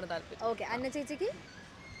താല്പര്യം. ഓക്കെ, അന്ന ചേച്ചിക്ക്?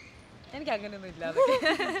 എനിക്ക് അങ്ങനെയൊന്നും ഇല്ല.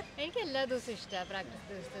 എനിക്ക് എല്ലാ ദിവസവും ഇഷ്ടമാണ് പ്രാക്ടീസ്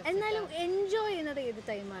ദിവസം. എന്നാലും എൻജോയ് ചെയ്യുന്നത് ഏത്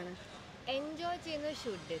ടൈമാണ്? എൻജോയ് ചെയ്യുന്നത്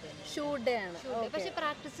ഷൂട്ട് ഡേ തന്നെ. ഷൂട്ട് ഡേ ആണ്. പക്ഷെ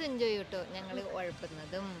പ്രാക്ടീസ് എൻജോയ് കിട്ടോ. ഞങ്ങൾ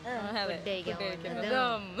ഉഴപ്പുന്നതും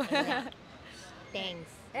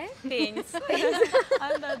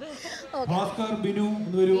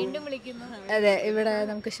വീണ്ടും വിളിക്കുന്നു. അതെ, ഇവിടെ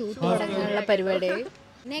നമുക്ക് ഷൂട്ട് തുടങ്ങാനുള്ള പരിപാടി.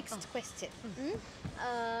 Next question.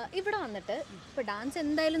 ഇവിടെ വന്നിട്ട് ഇപ്പോൾ ഡാൻസ്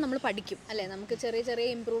എന്തായാലും നമ്മൾ പഠിക്കും അല്ലേ? നമുക്ക് ചെറിയ ചെറിയ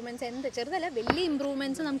ഇമ്പ്രൂവ്മെൻറ്റ്സ്, ചെറുതല്ല വലിയ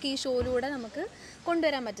ഇമ്പ്രൂവ്മെൻറ്റ്സ് നമുക്ക് ഈ ഷോയിലൂടെ നമുക്ക്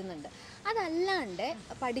കൊണ്ടുവരാൻ പറ്റുന്നുണ്ട്. അതല്ലാണ്ട്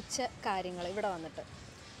പഠിച്ച കാര്യങ്ങൾ ഇവിടെ വന്നിട്ട്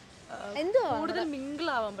എന്തോ കൂടുതൽ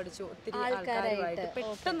മിങ്കിളാവാൻ പഠിച്ചു ഒത്തിരി ആൾക്കാരായിട്ട്.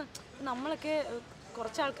 പെട്ടെന്ന് നമ്മളൊക്കെ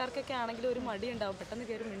കുറച്ച് ആൾക്കാർക്കൊക്കെ ആണെങ്കിൽ ഒരു മടി ഉണ്ടാവും പെട്ടെന്ന്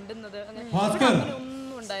കയറി മിണ്ടുന്നത്. അങ്ങനെ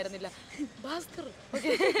ഒന്നും ഉണ്ടായിരുന്നില്ല. ഭാസ്കർ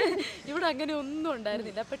ഇവിടെ അങ്ങനെ ഒന്നും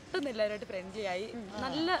ഉണ്ടായിരുന്നില്ല. പെട്ടെന്ന് എല്ലാവരുമായിട്ട് ഫ്രണ്ട്ലി ആയി.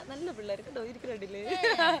 നല്ല നല്ല പിള്ളേർ കേട്ടോ ഇരിക്കുന്നുണ്ടില്ലേ?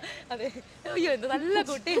 അതെ, അയ്യോ എന്ത് നല്ല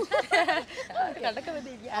കുട്ടി.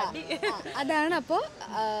 അതാണ് അപ്പോൾ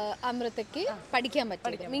അമൃതയ്ക്ക് പഠിക്കാൻ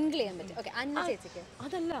പറ്റും, മിങ്കിൾ ചെയ്യാൻ പറ്റും. ഓക്കെ, അന്ന ചേച്ചിക്ക്?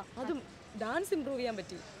 അതല്ല, അതും ഡാൻസ് ഇമ്പ്രൂവ് ചെയ്യാൻ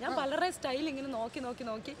പറ്റി. ഞാൻ പലരുടെ സ്റ്റൈൽ ഇങ്ങനെ നോക്കി നോക്കി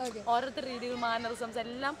നോക്കി ഓരോരുത്തർ രീതികൾ, മാനറിസംസ്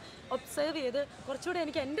എല്ലാം ഒബ്സർവ് ചെയ്ത് കുറച്ചുകൂടെ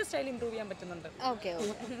എനിക്ക് എൻ്റെ സ്റ്റൈൽ ഇമ്പ്രൂവ് ചെയ്യാൻ പറ്റുന്നുണ്ട്.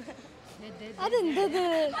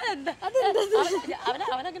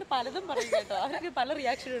 അവനങ്ങനെ പലതും പറയും കേട്ടോ. അവനൊക്കെ പല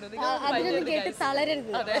റിയാക്ഷൻ ഇടും. കേട്ട്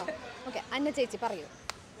തളരരുത്. ഓക്കെ, അന്ന ചേച്ചി പറയൂ.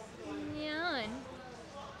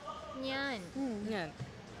 ഞാൻ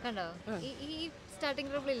കണ്ടോ ഈ സ്റ്റാർട്ടിംഗ്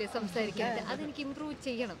ട്രബിളില്ലേ സംസാരിക്കാൻ, അതെനിക്ക് ഇമ്പ്രൂവ്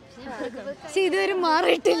ചെയ്യണം. ഇതുവരെ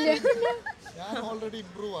മാറിയിട്ടില്ല.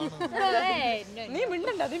 നീ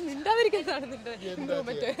മിണ്ടണ്ട, അത് മിണ്ടാതിരിക്കുന്നതാണ് നിന്റെ.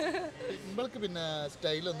 ഇവൾക്ക് പിന്നെ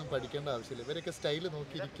സ്റ്റൈലൊന്നും പഠിക്കേണ്ട ആവശ്യമില്ല. ഇവരൊക്കെ സ്റ്റൈല്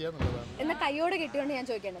നോക്കിയിരിക്കുക എന്നുള്ളതാണ്. എന്നാൽ കൈയോടെ കിട്ടിയോണ്ട് ഞാൻ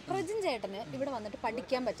ചോദിക്കാണ്, പ്രജിൻ ചേട്ടന് ഇവിടെ വന്നിട്ട്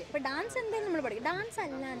പഠിക്കാൻ പറ്റും. ഇപ്പൊ ഡാൻസ് എന്തെങ്കിലും നമ്മൾ പഠിക്കും, ഡാൻസ്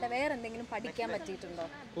അല്ലാണ്ട് വേറെ എന്തെങ്കിലും പഠിക്കാൻ പറ്റിയിട്ടുണ്ടോ?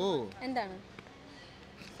 എന്താണ്?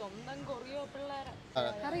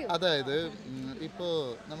 അതായത് ഇപ്പോ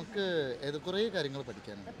നമുക്ക് കുറേ കാര്യങ്ങൾ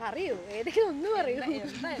പഠിക്കാനുണ്ട്. പറയൂ, ഏതെങ്കിലും ഒന്ന് പറയൂ.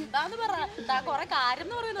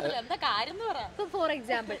 ഫോർ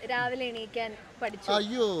എക്സാമ്പിൾ രാവിലെ എണീക്കാൻ പഠിച്ചു.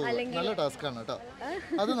 അയ്യോ, നല്ല ടാസ്ക് ആണ് കേട്ടോ.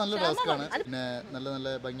 അത് നല്ല ടാസ്ക് ആണ്. പിന്നെ നല്ല നല്ല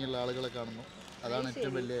ഭംഗിയുള്ള ആളുകളെ കാണുന്നു, അതാണ്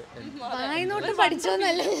ഏറ്റവും വലിയ. വായനോട്ട്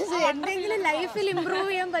പഠിച്ചോന്നല്ല, എന്തെങ്കിലും ലൈഫിൽ ഇമ്പ്രൂവ്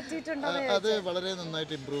ചെയ്യാൻ പറ്റിയിട്ടുണ്ടോ? അത് വളരെ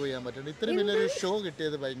നന്നായിട്ട് ഇമ്പ്രൂവ് ചെയ്യാൻ പറ്റുന്നുണ്ട്. ഇത്രയും വലിയൊരു ഷോ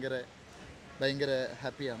കിട്ടിയത് ഭയങ്കര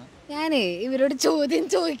ഹാപ്പിയാണ്. ഞാനേ ഇവരോട് ചോദ്യം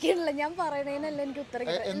ചോദിക്കണില്ല, ഞാൻ പറയണേനല്ല എനിക്ക് ഉത്തരം.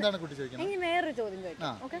 എന്താണ് കുട്ടി ചോദിക്കുന്നത്? എനിക്ക് വേറൊരു ചോദ്യം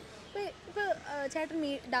ചോദിക്കാം. ഓക്കെ, ഇപ്പൊ ചേട്ടൻ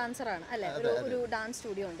ഡാൻസറാണ് അല്ലെ? ഒരു ഡാൻസ്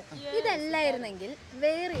സ്റ്റുഡിയോ ഉണ്ട്. ഇതല്ലായിരുന്നെങ്കിൽ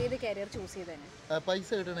വേറെ ഏത് കരിയർ ചൂസ് ചെയ്തേനെ? പൈസ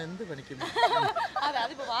കിട്ടണ എന്ത് പണിക്കുന്നു?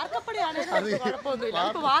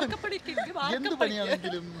 എന്ത്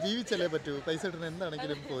പണിയാണെങ്കിലും ജീവിച്ചല്ലേ പറ്റൂ. പൈസ കിട്ടണ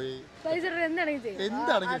എന്താണെങ്കിലും പോയി പൈസ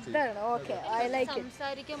എന്താണെങ്കിലും.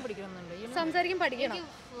 സംസാരിക്കാൻ പഠിക്കണമെന്നുണ്ട്. സംസാരിക്കാൻ പഠിക്കണം.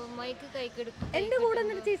 മൈക്ക് കൈക്കെടുക്കും. എന്റെ കൂടെ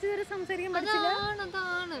ചേച്ചി വരെ സംസാരിക്കാൻ പഠിച്ചില്ല.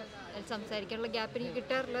 അതാണ് സംസാരിക്കാനുള്ള ഗ്യാപ്പ് എനിക്ക്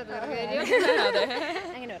കിട്ടാറില്ല.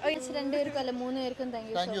 അങ്ങനെ രണ്ടുപേർക്കും അല്ല 3 പേർക്കും thank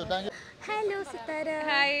you. Hello Sithara.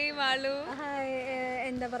 Hi Malu. Hi.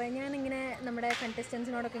 എന്താ പറയാ, ഞാനിങ്ങനെ നമ്മുടെ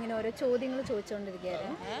കണ്ടസ്റ്റൻസിനോടൊക്കെ ഇങ്ങനെ ഓരോ ചോദ്യങ്ങൾ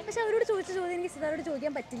ചോദിച്ചുകൊണ്ടിരിക്കുകയായിരുന്നു. പക്ഷെ അവരോട് ചോദിച്ച ചോദ്യം എനിക്ക് സിത്താരോട്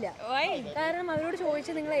ചോദിക്കാൻ പറ്റില്ല. കാരണം അവരോട്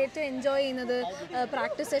ചോദിച്ച് നിങ്ങൾ ഏറ്റവും എൻജോയ് ചെയ്യുന്നത്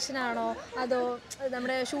പ്രാക്ടീസ് സെഷൻ ആണോ അതോ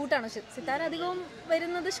നമ്മുടെ ഷൂട്ടാണോ? സിത്താര അധികവും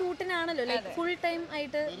വരുന്നത് ഷൂട്ടിനാണല്ലോ, ലൈക്ക് ഫുൾ ടൈം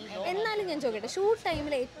ആയിട്ട്. എന്നാലും ഞാൻ ചോദിക്കട്ടെ, ഷൂട്ട്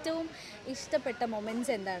ടൈമിൽ ഏറ്റവും ഇഷ്ടപ്പെട്ട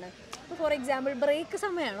മൊമെന്റ്സ് എന്താണ്? ഫോർ എക്സാമ്പിൾ ബ്രേക്ക്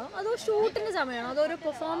സമയമാണോ അതോ ഷൂട്ടിന്റെ സമയമാണോ അതോ ഒരു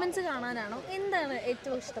പെർഫോമൻസ് കാണാനാണോ? എന്താണ്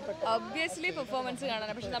ഏറ്റവും ഇഷ്ടപ്പെട്ടത്? ഒബ്വിയസ്ലി പെർഫോമൻസ്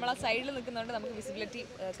കാണാനാണ്. പക്ഷെ നമ്മൾ ആ സൈഡിൽ നിൽക്കുന്നതുകൊണ്ട് നമുക്ക് വിസിബിലിറ്റി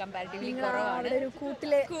കമ്പാരിറ്റീവ്ലി കുറവാണ്.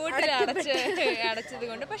 കൂട്ടിൽ അടച്ചത്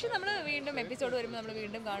കൊണ്ട്. പക്ഷെ നമ്മൾ വീണ്ടും എപ്പിസോഡ് വരുമ്പോൾ നമ്മൾ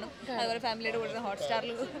വീണ്ടും കാണും. അതുപോലെ ഫാമിലിയുടെ കൂടെ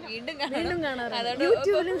ഹോട്ട്സ്റ്റാറിൽ വീണ്ടും കാണും, അതുകൊണ്ട്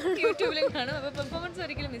യൂട്യൂബിലും കാണും. അപ്പോൾ പെർഫോമൻസ്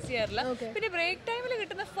ഒരിക്കലും മിസ് ചെയ്യാറില്ല. പിന്നെ ബ്രേക്ക് ടൈമിൽ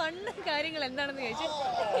കിട്ടുന്ന ഫണ്ണ് കാര്യങ്ങൾ എന്താണെന്ന് ചോദിച്ചാൽ,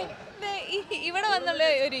 ഇവിടെ വന്നുള്ള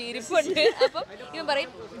ഒരു ഇരിപ്പുണ്ട്. അപ്പം ഇവൻ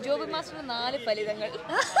പറയും ജോബി മാസ്റ്റർ 4 ഫലിതങ്ങൾ.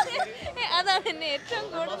 അതാണ് എന്നെ ഏറ്റവും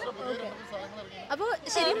കൂടുതൽ. അപ്പോൾ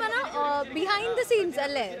ശരിക്കും പറഞ്ഞാൽ ബിഹൈൻഡ് ദ സീൻസ്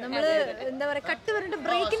അല്ലേ, നമ്മൾ എന്താ പറയുക, കട്ട് പറഞ്ഞിട്ട്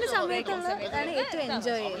ബ്രേക്കിന്റെ സമയത്തുള്ളതാണ് ഏറ്റവും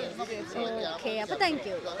എൻജോയ് ചെയ്യുന്നത്. ഓക്കെ, അപ്പോൾ thank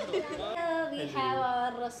you. We have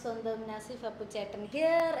our സ്വന്തം നാസിഫ് അപ്പു ചേട്ടൻ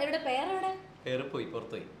ഹിയർ. എവിടെ പേരെവിടെ? പോയി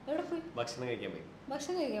പുറത്തുപോയി. എവിടെ പോയി? ഭക്ഷണം കഴിക്കാൻ പോയി.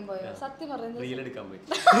 ഭക്ഷണം കഴിക്കാൻ പോയോ? സത്യം പറയുന്നത് റീലെടുക്കാൻ പോയി.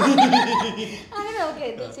 അങ്ങനെ ഓക്കെ,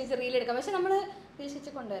 ചേച്ചി റീലെടുക്കാം. പക്ഷെ നമ്മൾ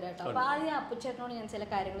ചേച്ചി കൊണ്ടുവരാം കേട്ടോ. അപ്പോൾ ആദ്യം അപ്പുച്ചേട്ടനോട് ഞാൻ ചില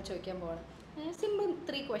കാര്യങ്ങൾ ചോദിക്കാൻ പോകണം. Simple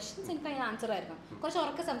 3 questions. എനിക്ക് അതിന് ആൻസർ ആയിരുന്നു. കുറച്ച്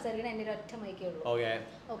ഉറക്കെ സംസാരിക്കണം, എൻ്റെ ഒരു ഒറ്റ മൈക്കേ ഉള്ളൂ.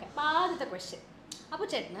 ഓക്കെ, അപ്പോൾ ആദ്യത്തെ ക്വസ്റ്റ്യൻ.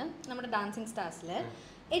 അപ്പുച്ചേട്ടന് നമ്മുടെ ഡാൻസിങ് സ്റ്റാർസിൽ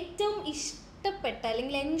ഏറ്റവും ഇഷ്ടപ്പെട്ട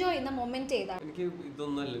അല്ലെങ്കിൽ എൻജോയ് ചെയ്യുന്ന മൊമെന്റ് ഏതാണ്? എനിക്ക്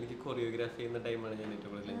ഇതൊന്നുമല്ല, എനിക്ക് കൊറിയോഗ്രാഫി ചെയ്യുന്ന ടൈമാണ് ഞാൻ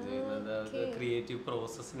ഏറ്റവും കൂടുതൽ എൻജോയ് ചെയ്യുന്നത്. ക്രിയേറ്റീവ്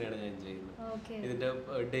പ്രോസസ്സിനെയാണ് ഞാൻ എൻജോയ് ചെയ്യുന്നത്. ഇതിന്റെ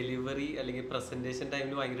ഡെലിവറി അല്ലെങ്കിൽ പ്രസന്റേഷൻ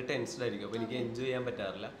ടൈമിൽ ഭയങ്കര ടെൻഷൻ ആയിരിക്കും, അപ്പോൾ എനിക്ക് എൻജോയ് ചെയ്യാൻ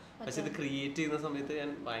പറ്റാറില്ല. പക്ഷെ ഇത് ക്രിയേറ്റ് ചെയ്യുന്ന സമയത്ത് ഞാൻ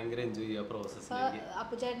ഭയങ്കര എൻജോയ് ചെയ്യുക പ്രോസസ്സിലേക്ക്.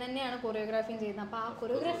 അപ്പുചേട്ടൻ തന്നെയാണ് കൊറിയോഗ്രാഫിയും ചെയ്യുന്നത്, അപ്പോൾ ആ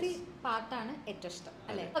കൊറിയോഗ്രാഫി പാർട്ടാണ് ഏറ്റവും ഇഷ്ടം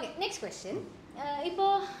അല്ലേ? Okay, next question.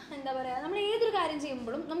 ഇപ്പോൾ എന്താ പറയുക, നമ്മൾ ഏതൊരു കാര്യം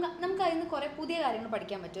ചെയ്യുമ്പോഴും നമുക്ക് അതിൽ നിന്ന് കുറെ പുതിയ കാര്യങ്ങൾ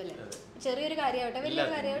പഠിക്കാൻ പറ്റും അല്ലേ? ചെറിയൊരു കാര്യമാവട്ടെ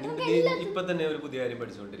വലിയൊരു കാര്യമാവട്ടെ, ഇപ്പൊ തന്നെ ഒരു പുതിയ കാര്യം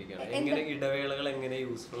പഠിച്ചുകൊണ്ടിരിക്കുകയാണ്. എങ്ങനെ ഇടവേളകൾ എങ്ങനെ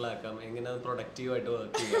യൂസ്ഫുൾ ആക്കാം, എങ്ങനെ അത് പ്രൊഡക്റ്റീവായിട്ട്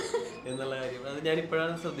വർക്ക് ചെയ്യാം എന്നുള്ള കാര്യം. അത് ഞാൻ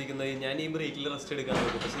ഇപ്പോഴാണ് ശ്രദ്ധിക്കുന്നത്. ഞാൻ ഈ ബ്രേക്കിൽ റെസ്റ്റ് എടുക്കാൻ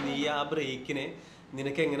നോക്കും, പക്ഷെ നീ ആ ബ്രേക്കിനെ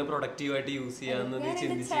നിനക്ക് എങ്ങനെ പ്രൊഡക്റ്റീവായിട്ട് യൂസ് ചെയ്യാമെന്ന് നീ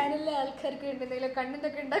ചിന്തിച്ച് ആൾക്കാർക്ക് എന്തെങ്കിലും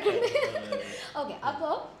കണ്ണിന്തൊക്കെ ഉണ്ടാക്കുന്നത്. ഓക്കെ,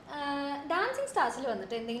 അപ്പോൾ ഡാൻസിങ് സ്റ്റാർസിൽ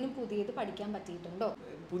വന്നിട്ട് എന്തെങ്കിലും പുതിയത് പഠിക്കാൻ പറ്റിയിട്ടുണ്ടോ?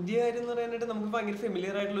 പുതിയ കാര്യം എന്ന് പറയാനായിട്ട് നമുക്ക് ഭയങ്കര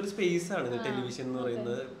ഫെമിലിയർ ആയിട്ടുള്ള ഒരു സ്പേസ് ആണ് ടെലിവിഷൻ എന്ന്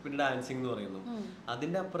പറയുന്നത്, പിന്നെ ഡാൻസിങ് എന്ന് പറയുന്നത്.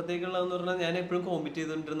 അതിന്റെ അപ്പുറത്തേക്കുള്ളതെന്ന് പറഞ്ഞാൽ ഞാൻ എപ്പോഴും കോമ്പറ്റ്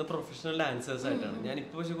ചെയ്തുകൊണ്ടിരുന്ന പ്രൊഫഷണൽ ഡാൻസേഴ്സ് ആയിട്ടാണ്. ഞാൻ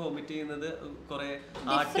ഇപ്പോൾ പക്ഷെ കോമ്പറ്റ് ചെയ്യുന്നത് കുറെ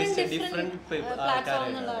ആർട്ടിസ്റ്റ് ഡിഫറെന്റ്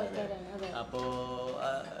ആൾക്കാരായിട്ടാണ്. അപ്പോൾ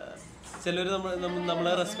ചിലർ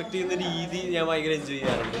നമ്മളെ റെസ്പെക്ട് ചെയ്യുന്ന രീതി ഞാൻ ഭയങ്കര എൻജോയ്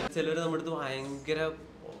ചെയ്യാറുണ്ട്. ചിലർ നമ്മുടെ അടുത്ത് ഭയങ്കര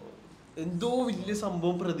എന്തോ വലിയ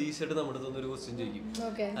സംഭവം പ്രതീക്ഷയായിട്ട് നമ്മുടെ അടുത്ത് ഒരു ക്വസ്റ്റ്യൻ ചോദിക്കും.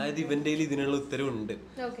 അതായത് ഇവന്റെ ഇതിനുള്ള ഉത്തരവുണ്ട്.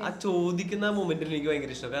 ആ ചോദിക്കുന്ന ആ മൊമെന്റിൽ എനിക്ക്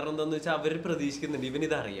ഭയങ്കര ഇഷ്ടം. കാരണം എന്താന്ന് വെച്ചാൽ അവർ പ്രതീക്ഷിക്കുന്നുണ്ട് ഇവൻ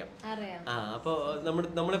ഇതറിയാം. അപ്പൊ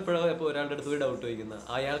നമ്മളെപ്പോഴാണ് ഇപ്പൊ ഒരാളുടെ അടുത്ത് പോയി ഡൗട്ട് ചോദിക്കുന്ന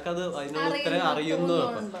അയാൾക്ക് അത് അതിനുള്ള ഉത്തരം അറിയുന്നു.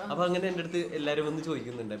 അപ്പൊ അങ്ങനെ എന്റെ അടുത്ത് എല്ലാരും വന്ന്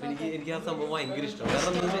ചോദിക്കുന്നുണ്ട്. അപ്പൊ എനിക്ക് ആ സംഭവം ഭയങ്കര ഇഷ്ടമാണ്.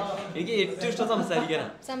 കാരണം എന്താ വെച്ചാൽ എനിക്ക് ഏറ്റവും ഇഷ്ടം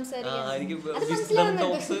സംസാരിക്കാനാണ്. എനിക്ക് വിസ്ഡം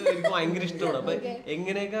ടോക്സ് എനിക്ക് ഭയങ്കര ഇഷ്ടമാണ്. അപ്പൊ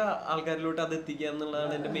എങ്ങനെയൊക്കെ ആൾക്കാരിലോട്ട് അത് എത്തിക്കുക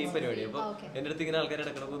എന്നുള്ളതാണ് എന്റെ മെയിൻ പരിപാടി. അപ്പൊ എന്റെ അടുത്ത് ഇങ്ങനെ ആൾക്കാർ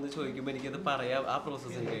ഇടക്കിടക്ക് ഒന്ന് ചോദിക്കും, എനിക്കത് പറയാം. ആ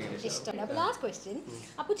പ്രോസസ് എനിക്ക് ഭയങ്കര ഇഷ്ടമാണ്. അപ്പോൾ ലാസ്റ്റ് ക്വസ്റ്റ്യൻ,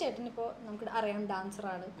 അപ്പോൾ ചേട്ടൻ ഇപ്പോൾ നമുക്ക് അറിയാം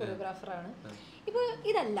ഡാൻസറാണ്, കൊറിയോഗ്രാഫറാണ്. ഇപ്പോൾ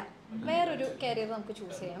ഇതല്ല വേറൊരു കരിയർ നമുക്ക്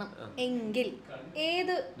ചൂസ് ചെയ്യണം എങ്കിൽ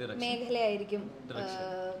ഏത് മേഖലയായിരിക്കും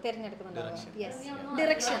തിരഞ്ഞെടുക്കുന്നുണ്ടാവുക?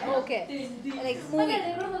 Direction. Okay, like movie.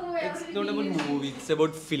 It's not about movie, it's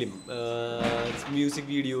about film, music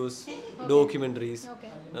videos, documentaries,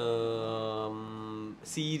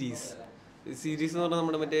 series. Series എന്ന് പറഞ്ഞാൽ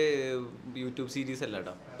നമ്മുടെ മറ്റേ യൂട്യൂബ് സീരീസ് അല്ല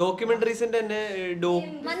കേട്ടോ, ഡോക്യുമെന്ററീസിന്റെ തന്നെ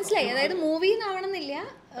മനസ്സിലായി. അതായത് മൂവി ആവണമെന്നില്ല,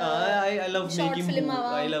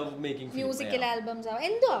 മ്യൂസിക്കൽ ആൽബംസ് ആവാം,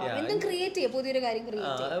 എന്തും ക്രിയേറ്റ് ചെയ്യുക, പുതിയൊരു കാര്യം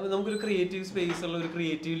നമുക്കൊരു ക്രിയേറ്റീവ് സ്പേസ് ഉള്ള ഒരു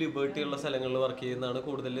ക്രിയേറ്റീവ് ലിബർട്ടി ഉള്ള സ്ഥലങ്ങളിൽ വർക്ക് ചെയ്യുന്നതാണ്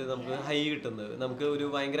കൂടുതൽ നമുക്ക് ഹൈ കിട്ടുന്നത്. നമുക്ക് ഒരു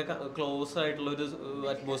ഭയങ്കര ക്ലോസ് ആയിട്ടുള്ള ഒരു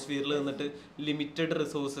അറ്റ്മോസ്ഫിയറിൽ നിന്നിട്ട് ലിമിറ്റഡ്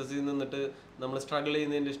റിസോഴ്സസിൽ നിന്നിട്ട് നമ്മൾ സ്ട്രഗിൾ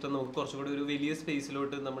ചെയ്യുന്നതിന്റെ ഇഷ്ടം നമുക്ക് കുറച്ചുകൂടി ഒരു വലിയ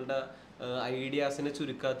സ്പേസിലോട്ട് നമ്മളുടെ ഐഡിയാസിനെ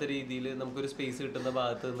ചുരുക്കാത്ത രീതിയിൽ നമുക്കൊരു സ്പേസ് കിട്ടുന്ന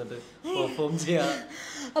ഭാഗത്ത് നിന്നിട്ട് പെർഫോം ചെയ്യാം.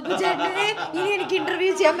 അപ്പൊ ചേട്ടനെ ഇനി എനിക്ക്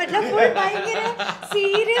ഇന്റർവ്യൂ ചെയ്യാൻ പറ്റില്ല, ഭയങ്കര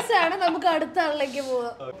സീരിയസ് ആണ്. നമുക്ക് അടുത്ത ആളിലേക്ക്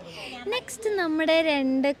പോവാം. നെക്സ്റ്റ് നമ്മുടെ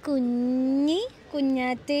രണ്ട്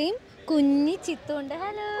കുഞ്ഞാറ്റയും കുഞ്ഞി ചിത്തുണ്ട്.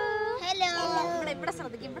 ഹലോ ഇവിടെ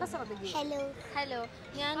ശ്രദ്ധിക്കും. ഹലോ,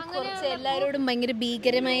 ഞാൻ കുറച്ച് എല്ലാവരോടും ഭയങ്കര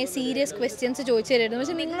ഭീകരമായ സീരിയസ് ക്വസ്റ്റ്യൻസ് ചോദിച്ചു തരായിരുന്നു.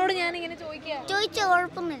 പക്ഷെ നിങ്ങളോട് ഞാൻ ഇങ്ങനെ ചോദിച്ചോ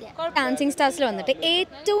കുഴപ്പമൊന്നുമില്ല. ഡാൻസിങ് സ്റ്റാർസിൽ വന്നിട്ട്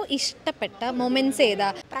ഏറ്റവും ഇഷ്ടപ്പെട്ട മൊമെന്റ്സ് ഏതാ?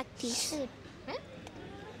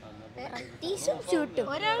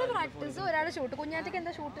 ഒരാള് പ്രാക്ടീസ്, ഒരാള് ഷൂട്ട്. കുഞ്ഞാറ്റയ്ക്ക്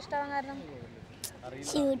എന്താ ഷൂട്ട് ഇഷ്ടമാകാൻ കാരണം?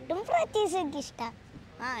 ഷൂട്ടും പ്രാക്ടീസും എനിക്ക് ഇഷ്ടം.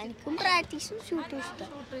 എനിക്കും പ്രാക്ടീസും ഷൂട്ടും ഇഷ്ടം.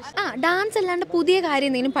 ഡാൻസ് അല്ലാണ്ട് പുതിയ കാര്യം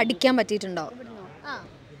എന്തെങ്കിലും പഠിക്കാൻ പറ്റിയിട്ടുണ്ടോ?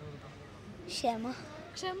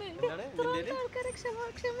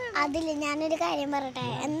 അതില് ഞാനൊരു കാര്യം പറയട്ടെ,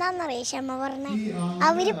 എന്താന്നറിയ ക്ഷമ പറഞ്ഞ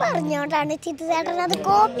അവര് പറഞ്ഞോണ്ടാണ് ചിത്രചേട്ടൻ അത്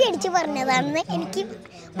കോപ്പി അടിച്ച് പറഞ്ഞതാണെന്ന് എനിക്ക്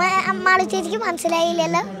അമ്മാളി ചേച്ചിക്ക്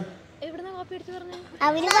മനസ്സിലായില്ലല്ലോ.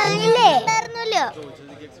 അവര് പറഞ്ഞില്ലേ?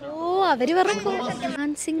 അവര് പറഞ്ഞു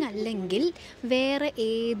ഡാൻസിങ് അല്ലെങ്കിൽ വേറെ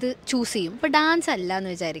ഏത് ചൂസ് ചെയ്യും? ഇപ്പൊ ഡാൻസ് അല്ല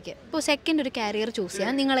എന്ന് വിചാരിക്കും, ഇപ്പൊ സെക്കൻഡ് ഒരു കരിയർ ചൂസ്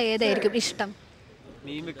ചെയ്യാൻ നിങ്ങൾ ഏതായിരിക്കും ഇഷ്ടം?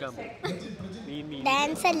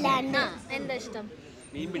 ഡാൻസ് അല്ലാണ്ട് എന്താ ഇഷ്ടം?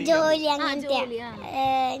 ജോലി അങ്ങനത്തെ.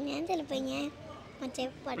 ഞാൻ ചിലപ്പോ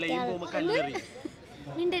മറ്റേ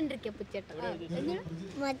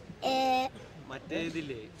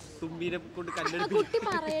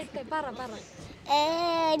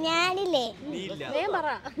ഞാനില്ലേ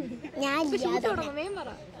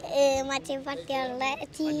മറ്റേ പട്ടികളുടെ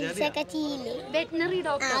ചീസൊക്കെ ചെയ്യില്ലേ, വെറ്റിനറി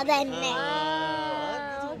ഡോക്ടർ. അതന്നെ.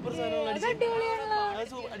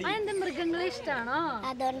 മൃഗങ്ങളെ ഇഷ്ടാണോ?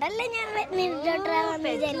 അതുകൊണ്ടല്ലേ ഞാൻ വെറ്റിനറി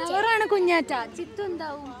ഡോക്ടറാണെന്ന് വിചാരിച്ചു. കുഞ്ഞാറ്റ. ചിത്തു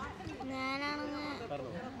എന്താവും?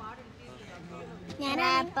 ഞാൻ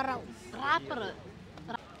റാപ്പറാവും.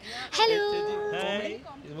 ഹലോ.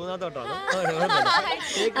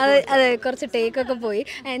 അതെ, കുറച്ച് ടേക്കൊക്കെ പോയി.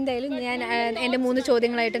 എന്തായാലും ഞാൻ എൻ്റെ 3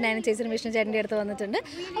 ചോദ്യങ്ങളായിട്ട് ഞാൻ ചേച്ചി വിഷ്ണു ചേട്ടൻ്റെ അടുത്ത് വന്നിട്ടുണ്ട്.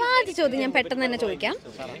 അപ്പോൾ ആദ്യ ചോദ്യം ഞാൻ പെട്ടെന്ന് തന്നെ ചോദിക്കാം.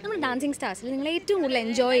 നമ്മൾ ഡാൻസിങ് സ്റ്റാർസിൽ നിങ്ങൾ ഏറ്റവും കൂടുതൽ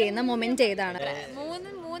എൻജോയ് ചെയ്യുന്ന മൊമെന്റ് ഏതാണ്?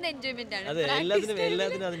 മൂന്ന് എൻജോയ്മെന്റ് ആണ്.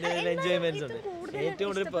 ഏറ്റവും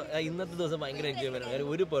കൂടുതൽ ഇന്നത്തെ ദിവസം ഭയങ്കര എൻജോയ്മെന്റ് ആണ്.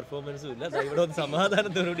 ഒരു പെർഫോമൻസും ഇല്ല. ഇവിടെ ഒന്ന്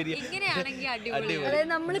സമാധാനത്തോടുകൂടി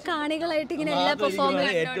നമ്മൾ കാണികളായിട്ട് ഇങ്ങനെ എല്ലാ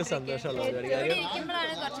പെർഫോമൻസും ഏറ്റവും സന്തോഷമുള്ള ഒരു കാര്യം.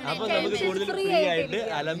 അപ്പൊ നമുക്ക് കൂടുതൽ ഫ്രീ ആയിട്ട്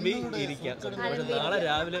അലമ്പി ഇരിക്കാം. പക്ഷെ നാളെ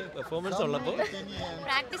രാവിലെ പെർഫോമൻസ് ഉള്ളപ്പോൾ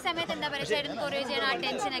പ്രാക്ടീസ് സമയത്ത് എന്താ പറയുക കൊറിയോ ആ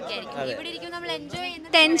ടെൻഷൻ ഒക്കെ ആയിരിക്കും. ഇവിടെ ഇരിക്കും നമ്മൾ എൻജോയ്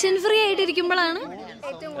ചെയ്യുന്നത്. ടെൻഷൻ ഫ്രീ ആയിട്ട് ഇരിക്കുമ്പോഴാണ്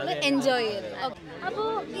ഏറ്റവും കൂടുതൽ എൻജോയ് ചെയ്യുന്നത്. അപ്പോൾ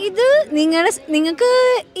ഇത് നിങ്ങൾക്ക്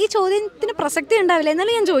ഈ ചോദ്യത്തിന് പ്രസക്തി ഉണ്ടാവില്ല,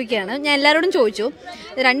 എന്നാലും ഞാൻ ചോദിക്കുകയാണ്. ഞാൻ എല്ലാവരോടും ചോദിച്ചു,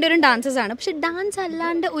 രണ്ടുപേരും ഡാൻസേഴ്സ് ആണ്. പക്ഷെ ഡാൻസ്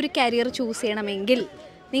അല്ലാണ്ട് ഒരു കരിയർ ചൂസ് ചെയ്യണമെങ്കിൽ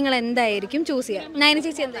നിങ്ങൾ എന്തായിരിക്കും ചൂസ് ചെയ്യുക? നയന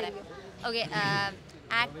ചേച്ചി എന്തായിരിക്കും? ഓക്കെ,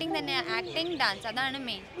 ആക്ടിങ് തന്നെ, ആക്ടിങ് ഡാൻസ് അതാണ്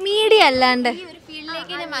മെയിൻ. മീഡിയ അല്ലാണ്ട് ഈ ഒരു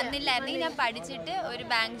ഫീൽഡിലേക്ക് ഞാൻ വന്നില്ലായിരുന്നെങ്കിൽ ഞാൻ പഠിച്ചിട്ട് ഒരു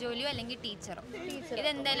ബാങ്ക് ജോലിയോ അല്ലെങ്കിൽ ടീച്ചറോ,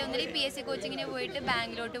 ഇതെന്തായാലും ഒന്നിൽ PSC കോച്ചിങ്ങിന് പോയിട്ട്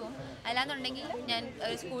ബാങ്കിലോട്ട് പോകും. അല്ലാന്നുണ്ടെങ്കിൽ ഞാൻ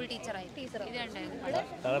ഒരു സ്കൂൾ ടീച്ചറായി.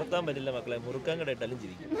 തകർത്താൻ പറ്റില്ല മക്കളെ, മുറുക്കാൻ കടയിട്ടാലും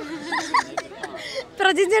ചിരിക്കും.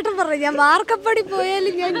 പ്രജിൻ ചേട്ടൻ പറഞ്ഞു ഞാൻ വാർക്കപ്പടി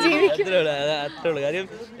പോയാലും ഞാൻ ജീവിക്കും. അത്രേ ഉള്ളൂ. കാര്യം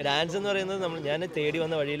ഡാൻസ് എന്ന് പറയുന്നത് ഞാൻ തേടി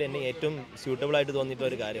വന്ന വഴിയിൽ എന്നെ ഏറ്റവും സ്യൂട്ടബിൾ ആയിട്ട് തോന്നിയിട്ടുള്ള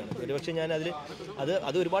ഒരു കാര്യമാണ്. ഒരുപക്ഷെ ഞാൻ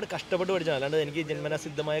അത് ഒരുപാട് കഷ്ടപ്പെട്ട് പഠിച്ചാണ്, അല്ലാണ്ട് എനിക്ക്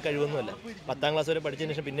ജന്മനാസിദ്ധമായ കഴിവൊന്നുമല്ല. 10ാം ക്ലാസ് വരെ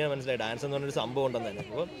പഠിച്ചതിന് ശേഷം പിന്നെ മനസ്സിലായി ഡാൻസ് എന്ന് പറഞ്ഞൊരു സംഭവം ഉണ്ടെന്ന് തന്നെ.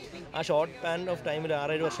 അപ്പോൾ ആ ഷോർട്ട് സ്പാൻ ഓഫ് ടൈമിൽ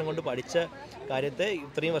 6-7 വർഷം കൊണ്ട് പഠിച്ച കാര്യത്തെ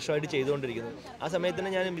ഇത്രയും വർഷമായിട്ട് ചെയ്തുകൊണ്ടിരിക്കുന്നു. ആ സമയത്ത്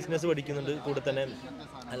തന്നെ ഞാൻ ബിസിനസ് പഠിക്കുന്നുണ്ട്, കൂടെ തന്നെ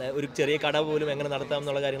അല്ല ഒരു ചെറിയ കട പോലും എങ്ങനെ നടത്താം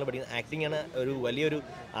എന്നുള്ള കാര്യങ്ങൾ പഠിക്കുന്നത്. ആക്ടിംഗ് ആണ് ഒരു വലിയൊരു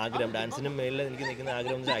ആഗ്രഹം. ഡാൻസിനും മേലിൽ എനിക്ക് നിൽക്കുന്ന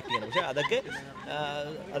ആഗ്രഹം ആക്ടിംഗ് ആണ്. പക്ഷേ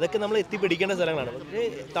അതൊക്കെ നമ്മൾ എത്തിപ്പിടിക്കേണ്ട സ്ഥലങ്ങളാണ്. പക്ഷേ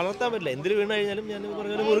തളർത്താൻ പറ്റില്ല. എന്തിൽ വീണ് കഴിഞ്ഞാലും ഞാൻ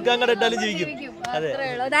പറഞ്ഞ മുറുക്കാൻ കട ഇട്ടാലും ജീവിക്കും. അതെ.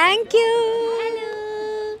 Thank you.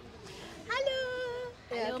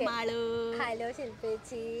 Hello Malu. Hello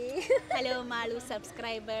ശില്പേച്ചി. Hello Malu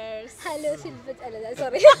subscribers. Hello ശില്പേച്ചി. അല്ല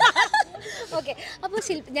സോറി. ഓക്കെ, അപ്പോൾ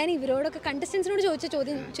ഞാൻ ഇവരോടൊക്കെ കണ്ടസ്റ്റൻസിനോട് ചോദിച്ച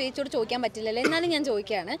ചോദ്യം ചേച്ചിയോട് ചോദിക്കാൻ പറ്റില്ലല്ലോ, എന്നാലും ഞാൻ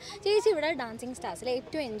ചോദിക്കുകയാണ്. ചേച്ചി ഇവിടെ ഡാൻസിങ് സ്റ്റാർസിൽ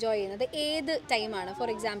ഏറ്റവും എൻജോയ് ചെയ്യുന്നത് ഏത് ടൈമാണ്?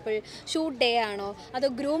 ഫോർ എക്സാമ്പിൾ ഷൂട്ട് ഡേ ആണോ, അതോ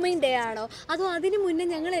ഗ്രൂമിങ് ഡേ ആണോ, അതോ അതിന് മുന്നേ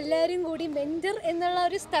ഞങ്ങൾ എല്ലാവരും കൂടി മെൻറ്റർ എന്നുള്ള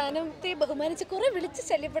ഒരു സ്ഥാനത്തെ ബഹുമാനിച്ച് കുറേ വിളിച്ച്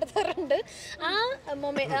ശല്യപ്പെടുത്താറുണ്ട്.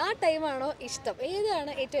 ആ ടൈമാണോ ഇഷ്ടം?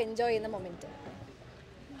 ഏതാണ് ഏറ്റവും എൻജോയ് ചെയ്യുന്ന മൊമെൻറ്റ്?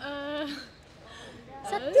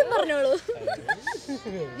 സത്യം പറഞ്ഞോളൂ.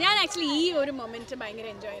 ഞാൻ ആക്ച്വലി ഈ ഒരു മൊമെന്റ് ഭയങ്കര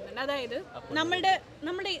എൻജോയ് ചെയ്യുന്നുണ്ട്. അതായത്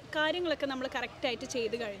നമ്മുടെ കാര്യങ്ങളൊക്കെ നമ്മൾ കറക്റ്റായിട്ട്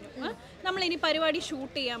ചെയ്ത് കഴിഞ്ഞു. നമ്മൾ ഇനി പരിപാടി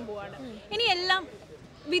ഷൂട്ട് ചെയ്യാൻ പോവാണ്. ഇനി എല്ലാം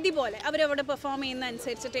വിധി പോലെ അവരവിടെ പെർഫോം ചെയ്യുന്ന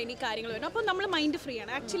അനുസരിച്ചിട്ട് ഇനി കാര്യങ്ങൾ വരും. അപ്പോൾ നമ്മൾ മൈൻഡ് ഫ്രീ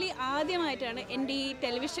ആണ്. ആക്ച്വലി ആദ്യമായിട്ടാണ് എൻ്റെ ഈ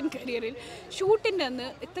ടെലിവിഷൻ കരിയറിൽ ഷൂട്ടിൻ്റെ അന്ന്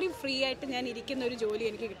ഇത്രയും ഫ്രീ ആയിട്ട് ഞാൻ ഇരിക്കുന്ന ഒരു ജോലി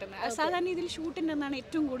എനിക്ക് കിട്ടുന്നത്. സാധാരണ ഇതിൽ ഷൂട്ടിൻ്റെ അന്നാണ്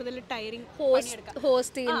ഏറ്റവും കൂടുതൽ ടയറിങ്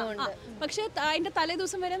ഹോസ്റ്റ് ചെയ്യുന്നുണ്ട്. പക്ഷേ അതിൻ്റെ തലേ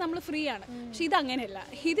ദിവസം വരെ നമ്മൾ ഫ്രീ ആണ്. പക്ഷെ ഇത് അങ്ങനെയല്ല.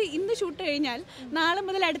 ഇത് ഇന്ന് ഷൂട്ട് കഴിഞ്ഞാൽ നാളെ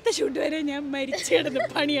മുതൽ അടുത്ത ഷൂട്ട് വരെ ഞാൻ മരിച്ചു കിടന്ന്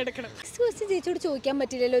പണിയെടുക്കണം. ചേച്ചിയോട് ചോദിക്കാൻ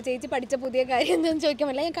പറ്റില്ലല്ലോ, ചേച്ചി പഠിച്ച പുതിയ കാര്യം എന്താണെന്ന് ചോദിക്കാൻ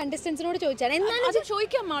പറ്റില്ല. ഞാൻ കണ്ടസ്റ്റൻസിനോട് ചോദിച്ചാണ്. എന്നാലും അത്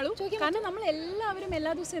ചോദിക്കാൻ മാളൂ, കാരണം നമ്മൾ എല്ലാവരും എല്ലാ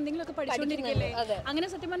ദിവസം എന്തെങ്കിലുമൊക്കെ പഠിച്ചുകൊണ്ടിരിക്കല്ലേ. അങ്ങനെ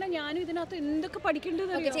സത്യം പറഞ്ഞാൽ ഞാനും ഇതിനകത്ത് എന്തൊക്കെ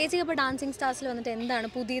പഠിക്കേണ്ടത്. ചേച്ചിക്ക് ഇപ്പോൾ ഡാൻസിങ് സ്റ്റാർസിൽ വന്നിട്ട് എന്താണ്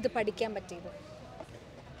പുതിയത് പഠിക്കാൻ പറ്റിയത്?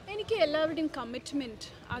 എനിക്ക് എല്ലാവരുടെയും കമ്മിറ്റ്മെൻറ്റ്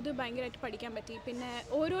അത് ഭയങ്കരമായിട്ട് പഠിക്കാൻ പറ്റി. പിന്നെ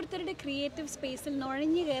ഓരോരുത്തരുടെ ക്രിയേറ്റീവ് സ്പേസിൽ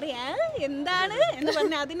നുഴഞ്ഞു കയറി എന്താണ് എന്ന്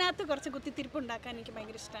പറഞ്ഞാൽ അതിനകത്ത് കുറച്ച് കുത്തിത്തിരിപ്പ് ഉണ്ടാക്കാൻ എനിക്ക്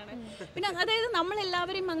ഭയങ്കര ഇഷ്ടമാണ്. പിന്നെ അതായത്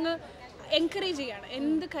നമ്മളെല്ലാവരെയും അങ്ങ് എൻകറേജ് ചെയ്യാണ്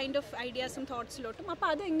എന്ത് കൈൻഡ് ഓഫ് ഐഡിയാസും തോട്ട്സിലോട്ടും. അപ്പോൾ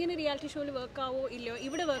അത് എങ്ങനെ റിയാലിറ്റി ഷോയിൽ വർക്കാവോ ഇല്ലയോ,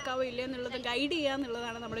 ഇവിടെ വർക്കാവോ ഇല്ലയോ എന്നുള്ളത് ഗൈഡ് ചെയ്യുക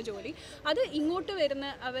എന്നുള്ളതാണ് നമ്മുടെ ജോലി. അത് ഇങ്ങോട്ട്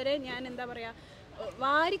വരുന്ന അവരെ ഞാൻ എന്താ പറയുക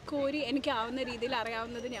വാരിക്കോരി എനിക്കാവുന്ന രീതിയിൽ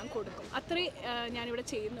അറിയാവുന്നത് ഞാൻ കൊടുക്കും. അത്രേ ഞാനിവിടെ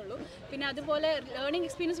ചെയ്യുന്നുള്ളൂ. പിന്നെ അതുപോലെ ലേണിംഗ്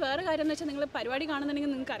എക്സ്പീരിയൻസ് വേറെ കാര്യം എന്ന് വെച്ചാൽ നിങ്ങൾ പരിപാടി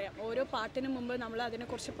കാണുന്നുണ്ടെങ്കിൽ നിങ്ങൾക്കറിയാം ഓരോ പാട്ടിന് മുമ്പ് നമ്മൾ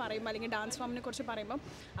അതിനെക്കുറിച്ച് പറയുമ്പോൾ അല്ലെങ്കിൽ ഡാൻസ് ഫോമിനെ കുറിച്ച് പറയുമ്പം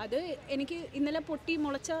അത് എനിക്ക് ഇന്നലെ പൊട്ടി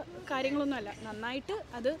മുളച്ച കാര്യങ്ങളൊന്നുമല്ല. നന്നായിട്ട്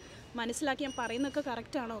അത് മനസ്സിലാക്കി ഞാൻ പറയുന്നതൊക്കെ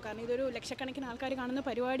കറക്റ്റാണോ, കാരണം ഇതൊരു ലക്ഷക്കണക്കിന് ആൾക്കാർ കാണുന്ന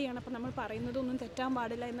പരിപാടിയാണ്. അപ്പോൾ നമ്മൾ പറയുന്നതൊന്നും തെറ്റാൻ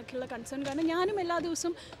പാടില്ല എന്നൊക്കെയുള്ള കൺസേൺ. കാരണം ഞാനും എല്ലാ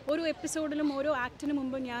ദിവസവും ഓരോ എപ്പിസോഡിലും ഓരോ ആക്ടിന്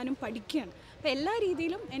മുമ്പ് ഞാനും പഠിക്കുകയാണ്. അപ്പോൾ എല്ലാ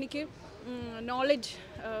രീതിയിലും എനിക്ക് നോളജ്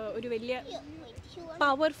ഒരു വലിയ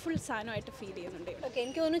പവർഫുൾ സാധനമായിട്ട് ഫീൽ ചെയ്യുന്നുണ്ട്. ഓക്കെ,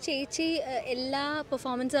 എനിക്ക് തോന്നുന്നു ചേച്ചി എല്ലാ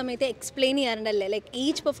പെർഫോമൻസ് സമയത്ത് എക്സ്പ്ലെയിൻ ചെയ്യാറുണ്ടല്ലേ, ലൈക്ക്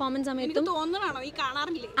ഈച്ച് പെർഫോമൻസ് സമയത്തും തോന്നണോ ഈ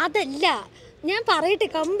കാണാറില്ലേ? അതല്ല, ഞാൻ പറയട്ടെ,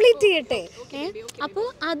 കംപ്ലീറ്റ് ചെയ്യട്ടെ. അപ്പോൾ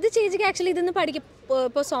അത് ചേച്ചിക്ക് ആക്ച്വലി ഇതൊന്ന് പഠിക്കും.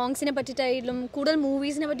 ഇപ്പോൾ സോങ്സിനെ പറ്റിയിട്ടായാലും കൂടുതൽ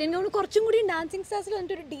മൂവീസിനെ പറ്റി എനിക്ക് തോന്നുന്നു കുറച്ചും കൂടി ഡാൻസിങ് സ്റ്റാർസിൽ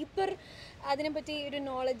വന്നിട്ട് ഒരു ഡീപ്പർ അതിനെപ്പറ്റി ഒരു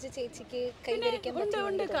നോളജ് ചേച്ചിക്ക് കൈവരിക്കാൻ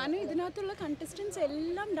പറ്റുന്നുണ്ട്. കാരണം ഇതിനകത്തുള്ള കണ്ടസ്റ്റൻസ്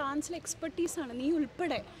എല്ലാം ഡാൻസിൽ എക്സ്പെർട്ടീസാണ്, നീ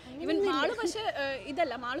ഉൾപ്പെടെ. ഇവൻ മാളു പക്ഷേ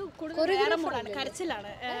ഇതല്ല, മാളു കൂടുതൽ വേറെ മോഡാണ്,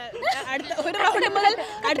 കരച്ചിലാണ്. അടുത്ത ഒരു റൗണ്ട് മുതൽ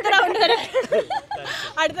അടുത്ത റൗണ്ട് വരെ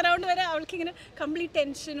അടുത്ത റൗണ്ട് വരെ അവൾക്ക് ഇങ്ങനെ കംപ്ലീറ്റ്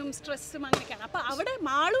ടെൻഷനും സ്ട്രെസ്സും അങ്ങനെയൊക്കെയാണ്. അപ്പോൾ അവിടെ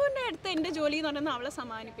മാളുവിൻ്റെ അടുത്ത് എൻ്റെ ജോലി എന്ന് പറയുന്നത് അവളെ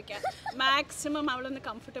സമാധാനിപ്പിക്കുക, മാക്സിമം അവളൊന്ന്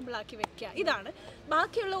കംഫർട്ടബിൾ ആക്കി വെക്കുക. ഇതാണ്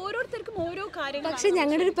ബാക്കിയുള്ള ഓരോരുത്തർക്കും ഓരോ കാര്യങ്ങൾ. പക്ഷെ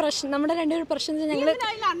ഞങ്ങളുടെ ഒരു പ്രശ്നം, നമ്മുടെ രണ്ടുപേരും പ്രശ്നം ഞങ്ങൾ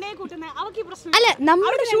അന്നയെ കൂട്ടുന്നത് അവൾക്ക് ഈ പ്രശ്നം അല്ല,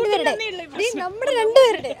 നമ്മുടെ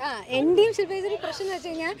രണ്ടുപേരുടെ എന്റെയും ശില്പേശ്വരി പ്രശ്നം എന്ന് വെച്ച്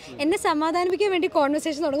കഴിഞ്ഞാൽ എന്നെ സമാധാനിപ്പിക്കാൻ വേണ്ടി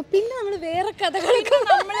കോൺവെർസേഷൻ തുടങ്ങും. പിന്നെ നമ്മൾ വേറെ കഥകളൊക്കെ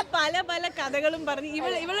നമ്മൾ പല പല കഥകളും പറഞ്ഞ്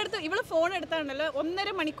ഇവള് ഫോൺ എടുത്താണല്ലോ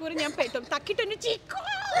 1.5 മണിക്കൂർ ഞാൻ പെട്ടും തക്കിട്ടൊന്ന്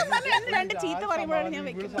രണ്ട് ചീത്ത പറയുമ്പോഴാണ് ഞാൻ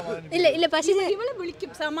വെക്കുന്നത്. ഇല്ല പക്ഷേ ഇവള്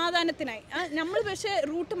വിളിക്കും സമാധാനത്തിനായി. നമ്മൾ പക്ഷെ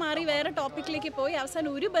റൂട്ട് മാറി വേറെ ടോപ്പിക്കിലേക്ക് പോയി അവസാനം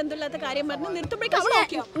ഒരു ബന്ധമില്ലാത്ത കാര്യം പറഞ്ഞ് നിർത്തുമ്പോഴേക്കും അവൾ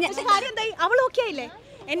ഓക്കെ ആവും. പക്ഷെ കാര്യം എന്തായി, അവൾ ഓക്കെ ആയില്ലേ,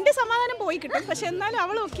 എന്റെ സമാധാനം പോയി കിട്ടും. പക്ഷെ എന്നാലും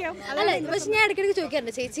അവൾ ഓക്കെ ആവും. അല്ല പക്ഷെ ഞാൻ ഇടയ്ക്കിടയ്ക്ക്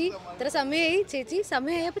ചോദിക്കാറുണ്ട്, ചേച്ചി ഇത്ര സമയമായി, ചേച്ചി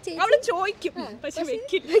സമയമായി. അപ്പൊ അവള് ചോദിക്കും പക്ഷെ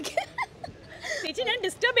വെക്കില്ല. ചേച്ചി ഞാൻ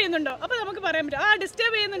ഡിസ്റ്റർബ് ചെയ്യുന്നുണ്ടോ? അപ്പോൾ നമുക്ക് പറയാൻ പറ്റും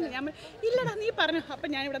ഡിസ്റ്റർബ് ചെയ്യുന്നുണ്ട്. ഞാൻ ഇല്ലടാ നീ പറഞ്ഞു. അപ്പം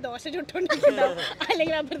ഞാനിവിടെ ദോശ ചുട്ടുകൊണ്ടിരിക്കുന്നുണ്ടാവും,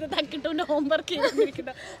 അല്ലെങ്കിൽ അപ്പുറത്ത് തക്കിട്ടുകൊണ്ട് ഹോംവർക്ക്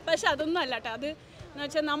ചെയ്തുകൊണ്ടിരിക്കുന്നുണ്ടാവും. പക്ഷെ അതൊന്നും അല്ല കേട്ടോ. അത് എന്ന്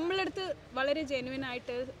വെച്ചാൽ നമ്മളടുത്ത് വളരെ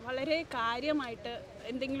ജെനുവിനായിട്ട് വളരെ കാര്യമായിട്ട്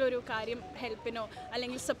എന്തെങ്കിലും ഒരു കാര്യം ഹെൽപ്പിനോ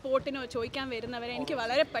അല്ലെങ്കിൽ സപ്പോർട്ടിനോ ചോദിക്കാൻ വരുന്നവരെ എനിക്ക്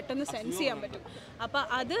വളരെ പെട്ടെന്ന് സെൻസ് ചെയ്യാൻ പറ്റും. അപ്പോൾ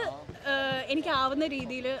അത് എനിക്കാവുന്ന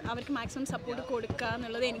രീതിയിൽ അവർക്ക് മാക്സിമം സപ്പോർട്ട് കൊടുക്കുക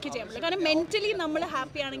എന്നുള്ളത് എനിക്ക് ചെയ്യാൻ പറ്റില്ല. കാരണം മെൻ്റലി നമ്മൾ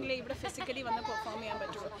ഹാപ്പി ആണെങ്കിലേ ഇവിടെ ഫിസിക്കലി വന്ന് പെർഫോം ചെയ്യാൻ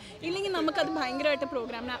പറ്റുള്ളൂ. ഇല്ലെങ്കിൽ നമുക്കത് ഭയങ്കരമായിട്ട്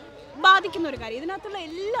പ്രോഗ്രാമിനെ ബാധിക്കുന്ന ഒരു കാര്യം. ഇതിനകത്തുള്ള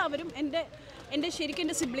എല്ലാവരും എൻ്റെ ശരിക്കും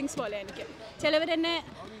എൻ്റെ സിബ്ലിങ്സ് പോലെ. എനിക്ക് ചിലവരെന്നെ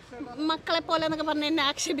മക്കളെ പോലെ എന്നൊക്കെ പറഞ്ഞ് എന്നെ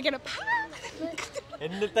ആക്ഷേപിക്കണം.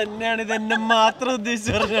 എന്നെ തന്നെയാണ്, ഇതെന്നെ മാത്രം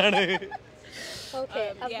ഉദ്ദേശിച്ചു പറഞ്ഞാണ്. ഓക്കെ,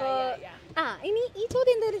 അപ്പോൾ ഇനി ഈ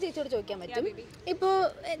ചോദ്യം എന്തായാലും ചേച്ചിയോട് ചോദിക്കാൻ പറ്റും. ഇപ്പോൾ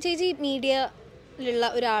ചേച്ചി മീഡിയയിലുള്ള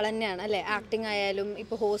ഒരാൾ തന്നെയാണ് അല്ലേ? ആക്ടിങ് ആയാലും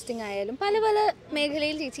ഇപ്പോൾ ഹോസ്റ്റിംഗ് ആയാലും പല പല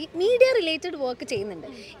മേഖലയിൽ ചേച്ചി മീഡിയ റിലേറ്റഡ് വർക്ക് ചെയ്യുന്നുണ്ട്.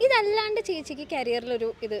 ഇതല്ലാണ്ട് ചേച്ചിക്ക് കരിയറിലൊരു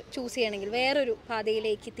ഇത് ചൂസ് ചെയ്യണമെങ്കിൽ, വേറൊരു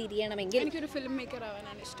പാതയിലേക്ക് തിരിയണമെങ്കിൽ? എനിക്കൊരു ഫിലിം മേക്കർ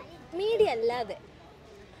ആവാനാണ് ഇഷ്ടം. മീഡിയ അല്ലാതെ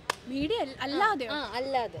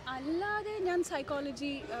അല്ലാതെ ഞാൻ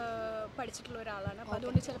സൈക്കോളജി പഠിച്ചിട്ടുള്ള ഒരാളാണ്. അപ്പോൾ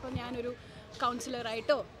അതുകൊണ്ട് ചിലപ്പോൾ ഞാനൊരു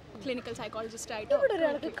കൗൺസിലറായിട്ടോ ക്ലിനിക്കൽ സൈക്കോളജിസ്റ്റ് ആയിട്ടോ.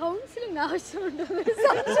 കൗൺസിലിംഗ് ആവശ്യമുണ്ടോ?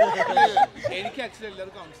 എനിക്ക് ആക്ച്വലി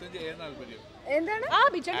എല്ലാവരും കൗൺസിലിംഗ് ചെയ്യാൻ താല്പര്യം. എന്താണ്?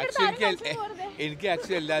 എനിക്ക്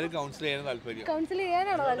ആക്ച്വലി എല്ലാവരും കൗൺസിൽ ചെയ്യാൻ താല്പര്യം. കൗൺസിൽ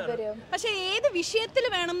ചെയ്യാനാണോ താല്പര്യം? പക്ഷെ ഏത് വിഷയത്തിൽ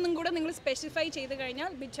വേണം എന്നും കൂടെ നിങ്ങൾ സ്പെസിഫൈ ചെയ്ത്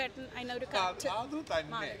കഴിഞ്ഞാൽ ബിച്ചേട്ടൻ അതിനൊരു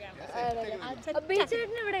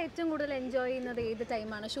ബിച്ചേട്ടൻ ഇവിടെ ഏറ്റവും കൂടുതൽ എൻജോയ് ചെയ്യുന്നത് ഏത്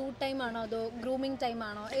ടൈമാണ്? ഷൂട്ട് ടൈം ആണോ അതോ ഗ്രൂമിംഗ് ടൈം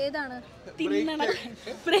ആണോ? ഏതാണ്?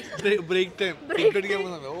 Break time.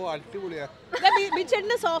 ഓ അടിപൊളിയാ.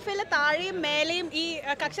 ബിച്ചേട്ടന്റെ സോഫയിലെ താഴെയും മേലെയും ഈ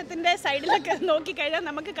കക്ഷത്തിന്റെ സൈഡിലൊക്കെ നോക്കി കഴിഞ്ഞാൽ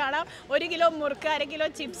നമുക്ക് കാണാം 1 കിലോ മുറുക്ക്, 1/2 കിലോ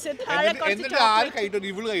ചിപ്സ്, താഴെ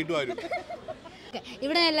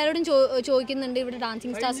ഇവിടെ എല്ലാവരോടും ചോദിക്കുന്നുണ്ട്, ഇവിടെ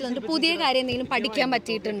ഡാൻസിങ് സ്റ്റാർസിൽ വന്നിട്ട് പുതിയ കാര്യം എന്തെങ്കിലും പഠിക്കാൻ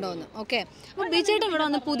പറ്റിയിട്ടുണ്ടോന്ന്. ഓക്കെ, അപ്പോൾ ബിച്ചേട്ടൻ ഇവിടെ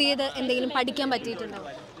വന്ന് പുതിയത് എന്തെങ്കിലും പഠിക്കാൻ പറ്റിയിട്ടുണ്ടോ?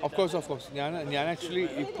 ഓഫ് കോഴ്സ് ഞാൻ ആക്ച്വലി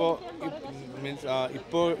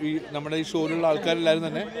ഇപ്പോൾ ഈ നമ്മുടെ ഈ ഷോയിലുള്ള ആൾക്കാരെല്ലാവരും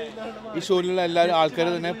തന്നെ, ഈ ഷോയിലുള്ള എല്ലാവരും ആൾക്കാർ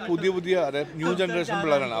തന്നെ പുതിയ അതായത് ന്യൂ ജനറേഷൻ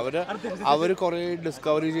പിള്ളേരാണ്. അവർ കുറേ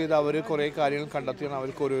ഡിസ്കവറി ചെയ്ത് അവർ കുറേ കാര്യങ്ങൾ കണ്ടെത്തിയാണ്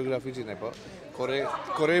അവർ കൊറിയോഗ്രാഫി ചെയ്യുന്നത്. ഇപ്പോൾ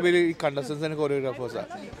കുറേ പേര് ഈ കണ്ടസ്റ്റൻസ് തന്നെ കൊറിയോഗ്രാഫേഴ്സാണ്.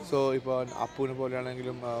 സോ ഇപ്പോൾ അപ്പുവിനെ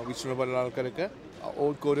പോലെയാണെങ്കിലും വിഷ്ണുവിനെ പോലെയുള്ള ആൾക്കാരൊക്കെ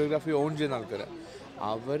കൊറിയോഗ്രാഫി ഓൺ ചെയ്യുന്ന ആൾക്കാർ.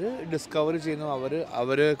 അവർ ഡിസ്കവറി ചെയ്യുന്നു,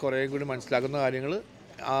 അവർ കുറേ കൂടി മനസ്സിലാക്കുന്ന കാര്യങ്ങൾ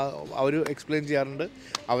അവർ എക്സ്പ്ലെയിൻ ചെയ്യാറുണ്ട്,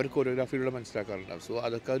 അവർ കൊറിയോഗ്രാഫിയിലൂടെ മനസ്സിലാക്കാറുണ്ട്. സോ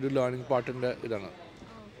അതൊക്കെ ഒരു ലേണിംഗ് പാർട്ടിൻ്റെ ഇതാണ്.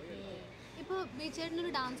 ഇപ്പോൾ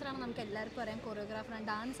ബിച്ചേട്ടനൊരു ഡാൻസറാണ്, നമുക്ക് എല്ലാവർക്കും അറിയാം, കൊറിയോഗ്രാഫറാണ്.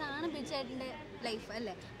 ഡാൻസ് ആണ് ബിച്ചേട്ടൻ്റെ ലൈഫ്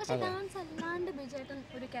അല്ലേ? പക്ഷേ ഡാൻസ് അല്ലാണ്ട് ബിച്ചേട്ടൻ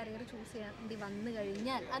ഒരു കരിയർ ചൂസ് ചെയ്യേണ്ടി വന്നു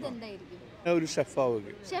കഴിഞ്ഞാൽ അതെന്തായിരിക്കും? ഒരു ഷെഫ് ആവുക.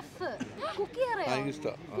 Chef cook ചെയ്യാറിയോ?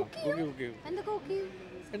 എന്തൊക്കെ കുക്ക് ചെയ്യും?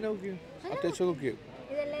 അത്യാവശ്യം കുക്ക് ചെയ്യും.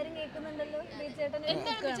 ഇതെല്ലാവരും കേൾക്കുന്നുണ്ടല്ലോ.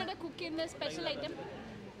 ബിച്ചേട്ടൻ കുക്ക് ചെയ്യുന്ന സ്പെഷ്യൽ ഐറ്റം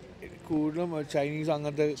കൂടുതലും ചൈനീസ്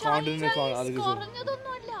അങ്ങനത്തെ കോണ്ടിനെന്റ് അതൊക്കെ.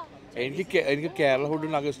 എനിക്ക് കേരള ഫുഡ്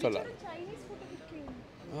ഉണ്ടാക്കാൻ ഇഷ്ടമല്ല.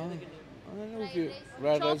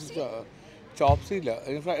 ചോപ്സ് ഇല്ല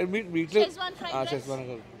വീട്ടിൽ.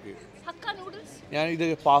 ഷെസ്വാനൊക്കെ ഞാൻ ഇത്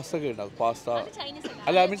പാസ്ത ഒക്കെ ഉണ്ടാക്കും. പാസ്ത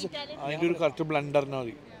അല്ല, മീൻസ് അതിൻ്റെ ഒരു കറക്റ്റ് ബ്ലെൻഡറിന്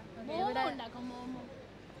മതി.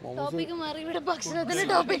 ടോപ്പിക് മാറി ഇവിടെ ഭക്ഷണത്തിന്റെ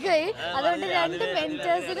ടോപ്പിക്കായി. അതുകൊണ്ട് രണ്ട്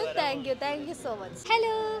മെന്റേഴ്സിനും thank you so much.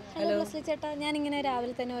 Hello Blesslee ചേട്ടാ, ഞാനിങ്ങനെ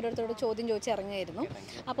രാവിലെ തന്നെ ഓരോരുത്തരോട് ചോദ്യം ചോദിച്ചിറങ്ങുമായിരുന്നു.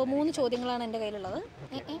 അപ്പോൾ 3 ചോദ്യങ്ങളാണ് എൻ്റെ കയ്യിലുള്ളത്.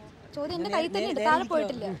 ചോദ്യം എൻ്റെ കയ്യിൽ തന്നെ ഉണ്ട്, താഴെ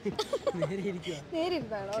പോയിട്ടില്ല, നേരെ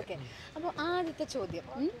ഇരുന്നാണ്. ഓക്കെ, അപ്പോൾ ആദ്യത്തെ ചോദ്യം,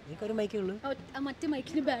 മറ്റേ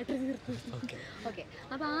മൈക്കിന് ബാറ്ററി തീർത്തു. ഓക്കെ,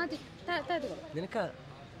 അപ്പോൾ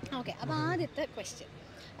ആദ്യത്തെ ക്വസ്റ്റ്യൻ,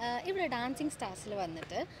 ഇവിടെ ഡാൻസിങ് സ്റ്റാർസിൽ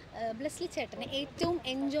വന്നിട്ട് ബ്ലെസ്ലി ചേട്ടന് ഏറ്റവും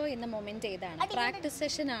എൻജോയ് ചെയ്യുന്ന മൊമെൻറ്റ് ഏതാണ്? പ്രാക്ടീസ്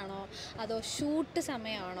സെഷൻ ആണോ അതോ ഷൂട്ട്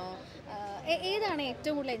സമയമാണോ? ഏതാണ്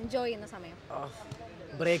ഏറ്റവും കൂടുതൽ എൻജോയ് ചെയ്യുന്ന സമയം?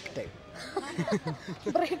 Break time.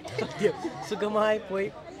 സുഖമായി പോയി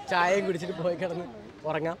ചായയും കുടിച്ചിട്ട് പോയി കിടന്ന്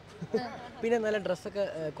ഉറങ്ങാം. പിന്നെ നല്ല ഡ്രസ്സൊക്കെ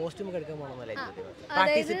കോസ്റ്റ്യൂമൊക്കെ എടുക്കാൻ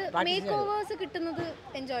അതായത് മേക്ക് ഓവേഴ്സ് കിട്ടുന്നത്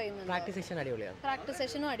എൻജോയ് ചെയ്യുന്നുണ്ട്. പ്രാക്ടീസ് സെഷൻ അടിപൊളിയാണ്. പ്രാക്ടീസ്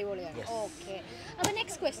സെഷനും അടിപൊളിയാണ്. ഓക്കെ. അപ്പോൾ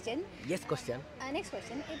നെക്സ്റ്റ് ക്വസ്റ്റ്യൻ.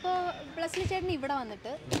 ഇപ്പോൾ പ്ലസ് ചേട്ടൻ ഇവിടെ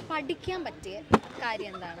വന്നിട്ട് പഠിക്കാൻ പറ്റിയ കാര്യം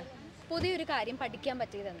എന്താണ്? പുതിയൊരു കാര്യം പഠിക്കാൻ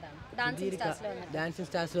പറ്റിയത് എന്താണ്? ഡാൻസിങ്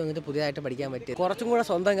സ്റ്റാർസിൽ വന്നിട്ട് പുതിയതായിട്ട് പഠിക്കാൻ പറ്റിയത് കുറച്ചും കൂടെ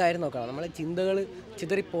സ്വന്തം കാര്യം നോക്കണം. നമ്മളെ ചിന്തകൾ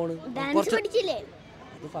ചിതറിപ്പോണ്.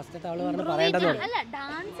 ഫസ്റ്റ് അവള് പറഞ്ഞ് പറയേണ്ടതുണ്ട്.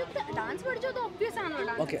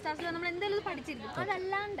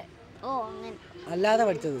 അല്ലാതെ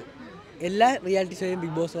പഠിച്ചത് എല്ലാ റിയാലിറ്റി ഷോയും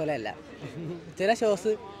ബിഗ് ബോസ് പോലെ അല്ല. ചില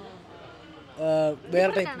ഷോസ്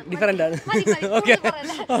വേറെ ടൈപ്പ് ഡിഫറെൻ്റ് ആണ്. ഓക്കെ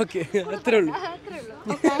ഓക്കെ അത്രേ ഉള്ളൂ.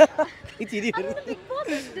 ഈ ചിരി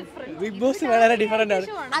ബിഗ് ബോസ് വളരെ ഡിഫറെൻ്റ് ആണ്.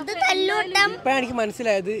 ഇപ്പോഴാണ് എനിക്ക്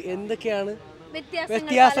മനസ്സിലായത് എന്തൊക്കെയാണ്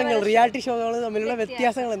വ്യത്യാസങ്ങൾ, റിയാലിറ്റി ഷോകൾ തമ്മിലുള്ള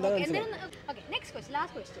വ്യത്യാസങ്ങൾ എന്താണെന്ന് മനസ്സിലായി.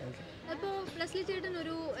 അപ്പോൾ പ്ലസ്ലി ചേട്ടൻ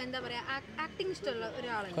ഒരു എന്താ പറയുക ആക്ടിങ് ഇഷ്ടമുള്ള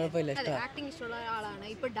ഒരാളാണ്. അതെ, ആക്ടിങ് ഇഷ്ടമുള്ള ആളാണ്.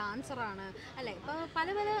 ഇപ്പോൾ ഡാൻസറാണ് അല്ലേ? ഇപ്പോൾ പല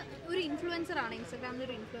പല ഒരു ഇൻഫ്ലുവൻസറാണ്, ഇൻസ്റ്റാഗ്രാമിൽ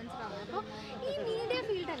ഒരു ഇൻഫ്ലുവൻസറാണ്. അപ്പോൾ ഈ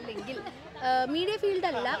മീഡിയ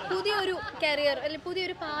ഫീൽഡല്ല പുതിയൊരു കരിയർ അല്ലെങ്കിൽ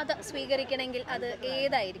പുതിയൊരു പാത സ്വീകരിക്കണമെങ്കിൽ അത്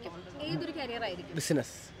ഏതായിരിക്കും? ഏതൊരു കരിയർ ആയിരിക്കും?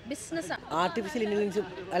 ബിസിനസ് ആർട്ടിഫിഷ്യൽ ഇന്റലിജൻസ്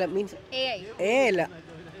അല്ല, മീൻസ് എ അല്ല.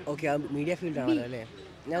 ഓക്കെ, ആ മീഡിയ ഫീൽഡാണല്ലോ അല്ലേ?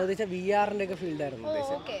 ഞാൻ ഉദ്ദേശിച്ച VR-ന്റെ ഒക്കെ ഫീൽഡായിരുന്നു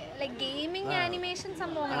ഉദ്ദേശിച്ചത്.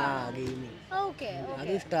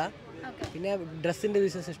 അത് ഇഷ്ടാ. പിന്നെ ഡ്രസ്സിന്റെ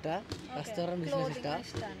ബിസിനസ് ഇഷ്ടാ, റെസ്റ്റോറന്റ് ബിസിനസ് ഇഷ്ടാ,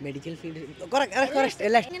 മെഡിക്കൽ ഫീൽഡ്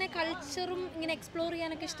കൾച്ചറും ഇങ്ങനെ എക്സ്പ്ലോർ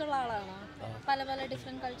ചെയ്യാനൊക്കെ ഇഷ്ടമുള്ള ആളാണ്. പല പല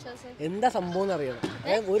ഡിഫറെന്റ് കൾച്ചേഴ്സ് എന്താ സംഭവം എന്ന് അറിയണം.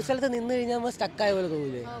 ഒരു സ്ഥലത്ത് നിന്ന് കഴിഞ്ഞാൽ നമ്മൾ സ്റ്റക്കായ പോലെ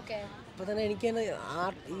തോന്നില്ലേ? അപ്പൊ തന്നെ എനിക്ക്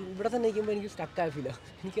ഇവിടെ തന്നെ നിൽക്കുമ്പോൾ എനിക്ക് സ്റ്റക്കായ ഫീലാ.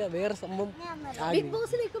 എനിക്ക് വേറെ സംഭവം ബിഗ്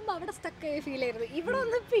ബോസിൽ നിൽക്കുമ്പോൾ അവിടെ സ്റ്റക്കായ ഫീൽ ആയിരുന്നു. ഇവിടെ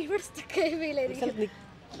വന്നപ്പോൾ ഇവിടെ സ്റ്റക്കായ ഫീൽ ആയിരുന്നു.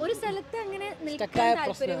 ഒരു സ്ഥലത്ത് അങ്ങനെ നിൽക്കാൻ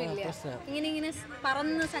താല്പര്യമില്ല. ഇങ്ങനെ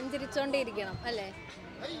പറന്ന് സഞ്ചരിച്ചോണ്ടേയിരിക്കണം അല്ലേ?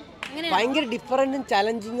 ഭയങ്കര ഡിഫറൻറ്റും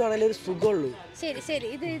ചലഞ്ചിങ്ങും ആണെങ്കിലും ഒരു സുഖമുള്ളൂ. ശരി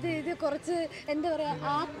ഇത് കുറച്ച് എന്താ പറയാ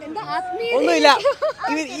ആത്മീയ ഒന്നുമില്ല.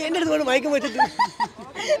 എന്റെ അടുത്ത് മയക്കം വെച്ചിട്ട്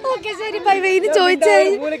ശരി ബൈ ബൈ ഇത് ചോദിച്ചാൽ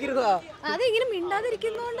അതിങ്ങനെ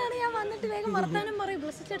മിണ്ടാതിരിക്കുന്നോണ്ടാണ് ഞാൻ വന്നിട്ട് വേഗം വർത്താനം പറയും.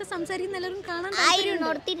 ബ്ലസ് ചേട്ടൻ സംസാരിക്കുന്ന എല്ലാവരും കാണാൻ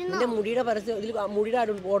എന്റെ മുടിയുടെ പരസ്യം ഇതിൽ മുടിയുടെ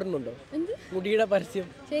ഓടുന്നുണ്ടോ? മുടിയുടെ പരസ്യം.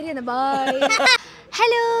 ശരി എന്നാ ബൈ.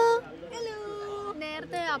 ഹലോ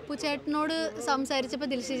നേരത്തെ അപ്പു ചേട്ടനോട് സംസാരിച്ചപ്പോൾ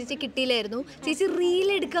ദിൽഷ ചേച്ചി കിട്ടിയില്ലായിരുന്നു. ചേച്ചി റീൽ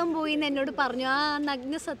എടുക്കാൻ പോയി എന്ന് എന്നോട് പറഞ്ഞു. ആ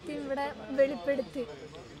നഗ്ന സത്യം ഇവിടെ വെളിപ്പെടുത്തി.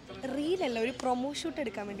 റീലല്ല, ഒരു പ്രൊമോ ഷൂട്ട്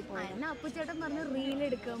എടുക്കാൻ വേണ്ടി പോയത്. അപ്പു ചേട്ടൻ പറഞ്ഞു റീൽ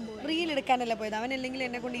എടുക്കാൻ പോയി. റീൽ എടുക്കാനല്ല പോയത്. അവൻ അല്ലെങ്കിൽ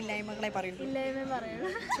എന്നെ കൊണ്ട് ഇല്ലായ്മകളെ പറയുള്ളൂ.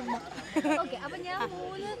 ഓക്കെ, അപ്പം ഞാൻ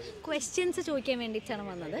 3 ക്വസ്റ്റ്യൻസ് ചോദിക്കാൻ വേണ്ടിയിട്ടാണ്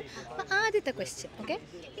വന്നത്. അപ്പോൾ ആദ്യത്തെ ക്വസ്റ്റ്യൻ, ഓക്കെ,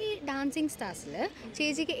 ഈ ഡാൻസിങ് സ്റ്റാർസിൽ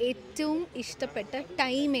ചേച്ചിക്ക് ഏറ്റവും ഇഷ്ടപ്പെട്ട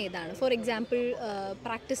ടൈം ഏതാണ്? ഫോർ എക്സാമ്പിൾ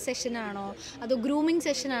പ്രാക്ടീസ് സെഷനാണോ, അതോ ഗ്രൂമിങ്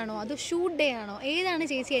സെഷനാണോ, അതോ ഷൂട്ട് ഡേ ആണോ? ഏതാണ്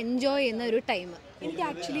ചേച്ചി എൻജോയ് ചെയ്യുന്ന ഒരു ടൈം? എനിക്ക്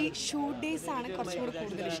ആക്ച്വലി ഷൂട്ട് ഡേയ്സ് ആണ് കുറച്ചും കൂടെ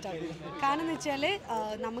കൂടുതൽ ഇഷ്ടം. കാരണം എന്ന് വെച്ചാൽ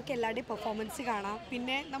നമുക്ക് എല്ലാവരുടെയും പെർഫോമൻസ് കാണാം.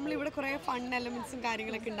 പിന്നെ നമ്മളിവിടെ കുറേ ഫൺ എലമെൻറ്റ്സും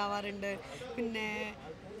കാര്യങ്ങളൊക്കെ ഉണ്ടാവാറുണ്ട്. പിന്നെ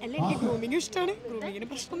എല്ലാം എനിക്ക് ഗ്രൂമിങ്ങും ഇഷ്ടമാണ്. ഗ്രൂമിങ്ങിന്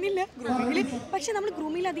പ്രശ്നമൊന്നുമില്ല. ഗ്രൂമിങ്ങിൽ പക്ഷെ നമ്മൾ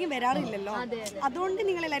ഗ്രൂമിങ്ങിൽ അധികം വരാറില്ലല്ലോ. അതുകൊണ്ട്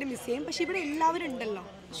നിങ്ങളെല്ലാവരും മിസ് ചെയ്യും. പക്ഷെ ഇവിടെ എല്ലാവരും ഉണ്ടല്ലോ.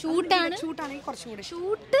 ഷൂട്ടാണെങ്കിൽ കുറച്ചും കൂടെ.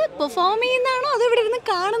 ഷൂട്ട് പെർഫോം ചെയ്യുന്നതാണോ അതോ ഇവിടെ ഇരുന്ന്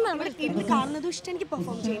കാണുന്നതാണോ? ഇരുന്ന് കാണുന്നതും ഇഷ്ടം, എനിക്ക്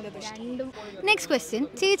പെർഫോം ചെയ്യുന്നത് രണ്ടും. നെക്സ്റ്റ് ക്വസ്റ്റ്യൻ,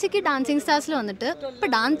 ചേച്ചിക്ക് ഡാൻസിങ് സ്റ്റാർസിൽ വന്നിട്ട് ഇപ്പോൾ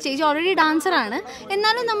ചേച്ചി ഓൾറെഡി ഡാൻസറാണ്,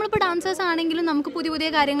 എന്നാലും നമ്മളിപ്പോൾ ഡാൻസേഴ്സ് ആണെങ്കിലും നമുക്ക് പുതിയ പുതിയ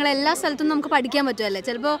കാര്യങ്ങൾ എല്ലാ സ്ഥലത്തും നമുക്ക് പഠിക്കാൻ പറ്റുമല്ലേ?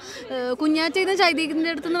 ചിലപ്പോൾ കുഞ്ഞാറ്റേന്ന്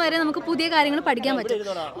ചൈതീകിൻ്റെ അടുത്തുനിന്ന് വരെ നമുക്ക് പുതിയ കാര്യങ്ങൾ പഠിക്കാൻ പറ്റും.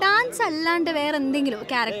 ഡാൻസ് അല്ലാണ്ട് വേറെ എന്തെങ്കിലും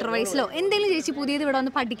ക്യാരക്ടർ വൈസിലോ എന്തെങ്കിലും ചേച്ചി പുതിയത് ഇവിടെ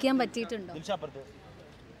വന്ന് പഠിക്കാൻ പറ്റിയിട്ടുണ്ടോ?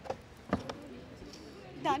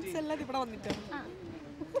 ഡാൻസ് അല്ലാതെ ഇവിടെ വന്നിട്ട്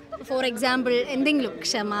ഫോർ എക്സാമ്പിൾ എന്തെങ്കിലും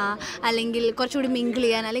ക്ഷമ, അല്ലെങ്കിൽ കുറച്ചുകൂടി മിങ്കിൾ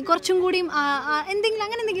ചെയ്യാൻ, അല്ലെങ്കിൽ കുറച്ചും കൂടിയും എന്തെങ്കിലും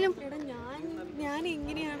അങ്ങനെ എന്തെങ്കിലും? ഞാൻ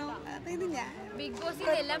എങ്ങനെയാണോ, അതായത് ഞാൻ ബിഗ്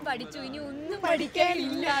ബോസിൽ എല്ലാം പഠിച്ചു, ഇനി ഒന്നും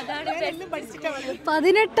പഠിക്കാനില്ല. അതാണ്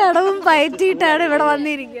 18 അടവും പയറ്റിയിട്ടാണ് ഇവിടെ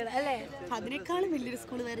വന്നിരിക്കുന്നത് അല്ലേ? അതിനേക്കാളും വലിയൊരു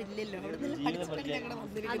സ്കൂൾ വേറെ ഇല്ലല്ലോ.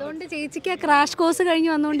 അതുകൊണ്ട് ചേച്ചിക്ക് ആ ക്രാഷ് കോഴ്സ്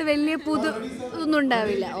കഴിഞ്ഞ് വന്നുകൊണ്ട് വലിയ ഒന്നും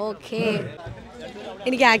ഉണ്ടാവില്ല. ഓക്കെ,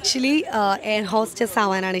 എനിക്ക് ആക്ച്വലി എയർ ഹോസ്റ്റസ്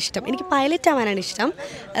ആവാനാണ് ഇഷ്ടം. എനിക്ക് പൈലറ്റ് ആവാനാണ് ഇഷ്ടം.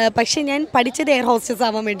 പക്ഷേ ഞാൻ പഠിച്ചത് എയർ ഹോസ്റ്റസ്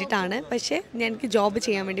ആവാൻ വേണ്ടിയിട്ടാണ്. പക്ഷേ എനിക്ക് ജോബ്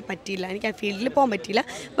ചെയ്യാൻ വേണ്ടി പറ്റിയില്ല. എനിക്ക് ആ ഫീൽഡിൽ പോകാൻ പറ്റിയില്ല.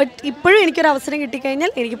 ബട്ട് ഇപ്പോഴും എനിക്കൊരു അവസരം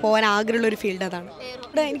കിട്ടിക്കഴിഞ്ഞാൽ എനിക്ക് പോകാൻ ആഗ്രഹമുള്ളൊരു ഫീൽഡ് അതാണ്.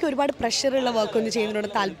 ഇവിടെ എനിക്ക് ഒരുപാട് പ്രഷറുള്ള വർക്കൊന്നും ചെയ്യുന്നതിനോട്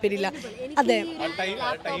താല്പര്യമില്ല. അതെ,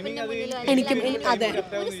 എനിക്കും അതെ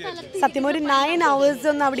സത്യം ഒരു 9 hours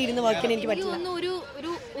ഒന്നും അവിടെ ഇരുന്ന് വർക്ക് ചെയ്യാൻ എനിക്ക് പറ്റില്ല.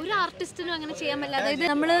 ഒരു ആർട്ടിസ്റ്റിനും അങ്ങനെ ചെയ്യാൻ പറ്റില്ല. അതായത്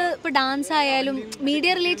നമ്മൾ ഇപ്പോൾ ഡാൻസ് ആയാലും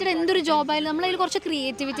മീഡിയ റിലേറ്റഡ് എന്തൊരു ജോബായാലും നമ്മളതിൽ കുറച്ച്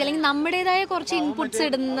ക്രിയേറ്റിവിറ്റി അല്ലെങ്കിൽ നമ്മുടേതായ കുറച്ച് ഇൻപുട്സ്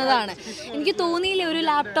ഇടുന്നതാണ്. എനിക്ക് തോന്നിയില്ലേ ഒരു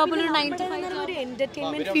ലാപ്ടോപ്പിൽ ഒരു 9 to 5 ഒരു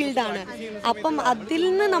എൻ്റർടൈൻമെൻറ്റ് ഫീൽഡാണ്. അപ്പം അതിൽ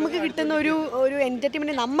നിന്ന് നമുക്ക് കിട്ടുന്ന ഒരു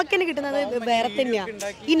എൻ്റർടൈൻമെൻറ്റ് നമുക്ക് തന്നെ കിട്ടുന്നത് വേറെ തന്നെയാണ്.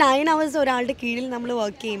 ഈ 9 hours ഒരാളുടെ കീഴിൽ നമ്മൾ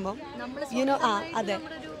വർക്ക് ചെയ്യുമ്പോൾ അതെ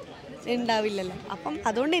ഉണ്ടാവില്ലല്ലോ. അപ്പം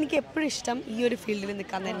അതുകൊണ്ട് എനിക്ക് എപ്പോഴും ഇഷ്ടം ഈ ഒരു ഫീൽഡിൽ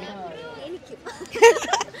നിൽക്കാൻ തന്നെ.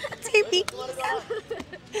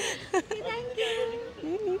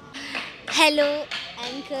 Hello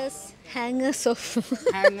anchors hangers of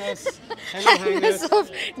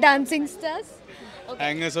dancing stars.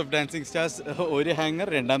 Hangers of dancing stars. ഒരു ഹാങ്ങർ,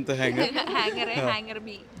 രണ്ടാമത്തെ ഹാങ്ങർ.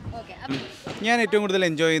 ഞാൻ ഏറ്റവും കൂടുതൽ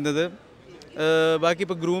എൻജോയ് ചെയ്യുന്നത് ബാക്കി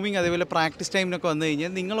ഇപ്പോൾ ഗ്രൂമിങ് അതേപോലെ പ്രാക്ടീസ് ടൈമിനൊക്കെ വന്നു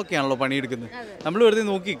കഴിഞ്ഞാൽ നിങ്ങളൊക്കെയാണല്ലോ പണിയെടുക്കുന്നത്. നമ്മൾ വെറുതെ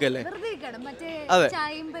നോക്കി നിൽക്കല്ലേ. അതെ,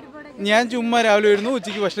 ഞാൻ ചുമ്മാ രാവിലെ വരുന്നു,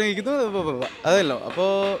 ഉച്ചയ്ക്ക് ഭക്ഷണം കഴിക്കുന്നു, അതല്ലോ.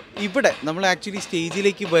 അപ്പോൾ ഇവിടെ നമ്മൾ ആക്ച്വലി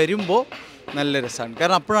സ്റ്റേജിലേക്ക് വരുമ്പോൾ നല്ല രസമാണ്.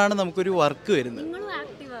 കാരണം അപ്പോഴാണ് നമുക്കൊരു വർക്ക് വരുന്നത്.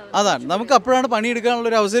 അതാണ് നമുക്ക് അപ്പോഴാണ്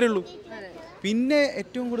പണിയെടുക്കാനുള്ളൊരു അവസരമുള്ളൂ. പിന്നെ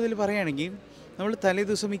ഏറ്റവും കൂടുതൽ പറയുകയാണെങ്കിൽ നമ്മൾ തലേ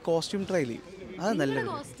ദിവസം ഈ കോസ്റ്റ്യൂം ട്രയൽ ചെയ്യും. അത് നല്ലത്.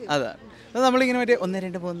 അതാണ് അത് നമ്മളിങ്ങനെ മറ്റേ 1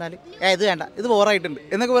 2 3 4 ഇത് വേണ്ട, ഇത് ബോറായിട്ടുണ്ട്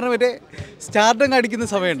എന്നൊക്കെ പറഞ്ഞ് മറ്റേ സ്റ്റാർട്ടങ്ങ് അടിക്കുന്ന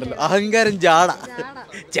സമയമുണ്ടല്ലോ. അഹങ്കാരം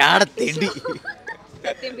ചാടത്തേണ്ടി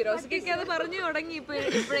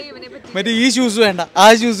മറ്റേ ഈ ഷൂസ് വേണ്ട, ആ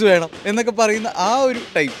ഷൂസ് വേണം എന്നൊക്കെ പറയുന്ന ആ ഒരു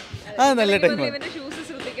ടൈം, അത് നല്ല ടൈമാണ്.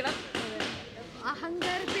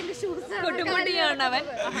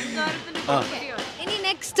 ഇനി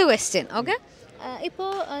നെക്സ്റ്റ് ക്വസ്റ്റ്യൻ. ഓക്കെ, ഇപ്പോൾ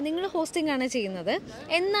നിങ്ങൾ ഹോസ്റ്റിംഗ് ആണ് ചെയ്യുന്നത്,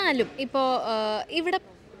 എന്നാലും ഇപ്പോൾ ഇവിടെ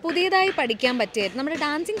പുതിയതായി പഠിക്കാൻ പറ്റിയത് നമ്മുടെ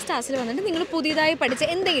ഡാൻസിങ് സ്റ്റാർസിൽ വന്നിട്ട് നിങ്ങൾ പുതിയതായി പഠിച്ച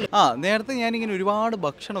എന്തെങ്കിലും? നേരത്തെ ഞാനിങ്ങനെ ഒരുപാട്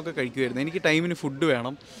ഭക്ഷണമൊക്കെ കഴിക്കുമായിരുന്നു. എനിക്ക് ടൈമിന് ഫുഡ്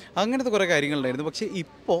വേണം, അങ്ങനത്തെ കുറേ കാര്യങ്ങളുണ്ടായിരുന്നു. പക്ഷേ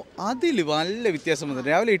ഇപ്പോൾ അതിൽ നല്ല വ്യത്യാസം വന്നിട്ട്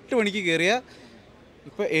രാവിലെ 8 മണിക്ക് കയറിയാൽ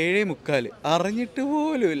ഇപ്പോൾ 7:45 അറിഞ്ഞിട്ട്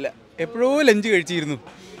പോലുമില്ല. എപ്പോഴോ ലഞ്ച് കഴിച്ചിരുന്നു.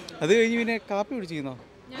 അത് കഴിഞ്ഞ് പിന്നെ കാപ്പി കുടിച്ചിരുന്നോ?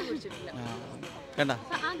 വേണ്ട,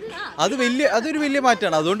 അതൊരു വലിയ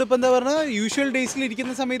മാറ്റമാണ്. അതുകൊണ്ട് ഇപ്പോൾ എന്താ പറഞ്ഞാൽ യൂഷ്വൽ ഡേയ്സിൽ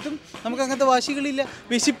ഇരിക്കുന്ന സമയത്തും നമുക്ക് അങ്ങനത്തെ വാശികളില്ല,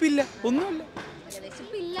 വിശപ്പില്ല, ഒന്നുമില്ല.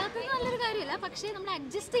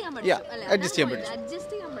 അഡ്ജസ്റ്റ് ചെയ്യാൻ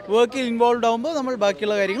പറ്റും. വർക്കിൽ ഇൻവോൾവ് ആകുമ്പോൾ നമ്മൾ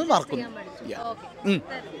ബാക്കിയുള്ള കാര്യങ്ങൾ മറക്കുന്നു.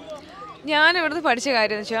 ഞാൻ ഇവിടുന്ന് പഠിച്ച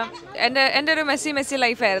കാര്യം എന്ന് വെച്ചാൽ എൻ്റെ ഒരു മെസ്സി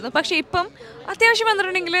ലൈഫായിരുന്നു. പക്ഷേ ഇപ്പം അത്യാവശ്യം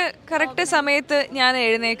വന്നിട്ടുണ്ടെങ്കിൽ കറക്റ്റ് സമയത്ത് ഞാൻ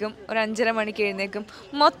എഴുന്നേക്കും, ഒരു 5:30 മണിക്ക് എഴുന്നേക്കും.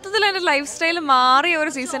 മൊത്തത്തിൽ എൻ്റെ ലൈഫ് സ്റ്റൈൽ മാറിയ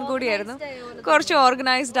ഒരു സീസൺ കൂടിയായിരുന്നു. കുറച്ച്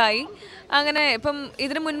ഓർഗനൈസ്ഡ് ആയി. അങ്ങനെ ഇപ്പം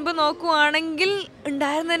ഇതിന് മുൻപ് നോക്കുവാണെങ്കിൽ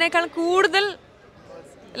ഉണ്ടായിരുന്നതിനേക്കാൾ കൂടുതൽ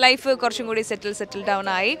ലൈഫ് കുറച്ചും കൂടി സെറ്റിൽ ഡൗൺ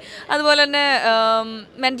ആയി. അതുപോലെ തന്നെ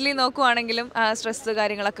മെൻ്റലി നോക്കുവാണെങ്കിലും ആ സ്ട്രെസ്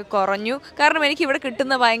കാര്യങ്ങളൊക്കെ കുറഞ്ഞു. കാരണം എനിക്ക് ഇവിടെ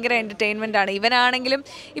കിട്ടുന്ന ഭയങ്കര എൻ്റർടൈൻമെൻ്റ് ആണ്. ഇവനാണെങ്കിലും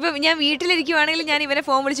ഇപ്പം ഞാൻ വീട്ടിലിരിക്കുവാണെങ്കിലും ഞാൻ ഇവനെ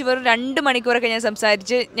ഫോൺ വിളിച്ച് വെറും 2 മണിക്കൂറൊക്കെ ഞാൻ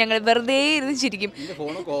സംസാരിച്ച് ഞങ്ങൾ വെറുതെ ഇരുന്ന് ചിരിക്കും.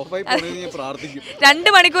 2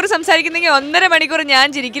 മണിക്കൂർ സംസാരിക്കുന്നെങ്കിൽ 1.5 മണിക്കൂർ ഞാൻ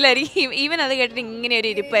ചിരിക്കില്ലായിരിക്കും. ഈവൻ അത് കേട്ടിട്ട് ഇങ്ങനെ ഒരു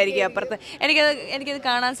ഇരിപ്പായിരിക്കും അപ്പുറത്ത്. എനിക്കത്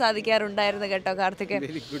കാണാൻ സാധിക്കാറുണ്ടായിരുന്നു കേട്ടോ കാർത്തിക്.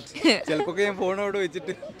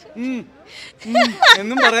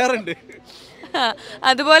 പറയാറുണ്ട്.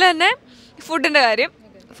 അതുപോലെ തന്നെ ഫുഡിൻ്റെ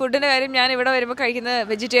കാര്യം ഞാൻ ഇവിടെ വരുമ്പോൾ കഴിക്കുന്നത്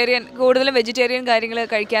കൂടുതലും വെജിറ്റേറിയൻ കാര്യങ്ങൾ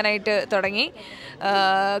കഴിക്കാനായിട്ട് തുടങ്ങി.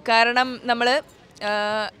 കാരണം നമ്മൾ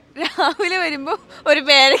രാവിലെ വരുമ്പോൾ ഒരു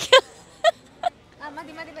പേരയ്ക്ക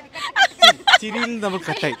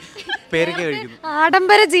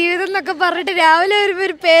ആഡംബര ജീവിതം എന്നൊക്കെ പറഞ്ഞിട്ട് രാവിലെ വരുമ്പോൾ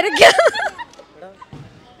ഒരു പേരയ്ക്ക.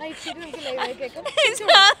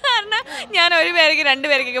 സാധാരണ ഞാൻ ഒരു പേരയ്ക്ക് 2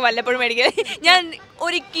 പേരയ്ക്കൊക്കെ വല്ലപ്പോഴും മേടിക്കുക. ഞാൻ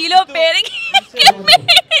 1 കിലോ പേരയ്ക്ക്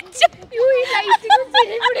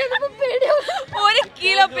 1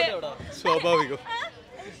 കിലോ സ്വാഭാവികം.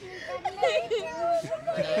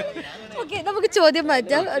 ഓക്കെ, നമുക്ക് ചോദ്യം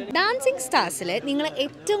മാറ്റാം. ഡാൻസിങ് സ്റ്റാർസിൽ നിങ്ങൾ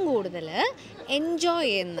ഏറ്റവും കൂടുതൽ എൻജോയ്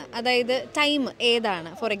ചെയ്യുന്ന അതായത് ടൈം ഏതാണ്?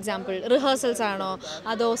 ഫോർ എക്സാമ്പിൾ റിഹേഴ്സൽസ് ആണോ,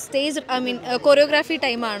 അതോ സ്റ്റേജ് കൊറിയോഗ്രാഫി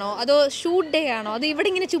ടൈം ആണോ, അതോ ഷൂട്ട് ഡേ ആണോ, അതോ ഇവിടെ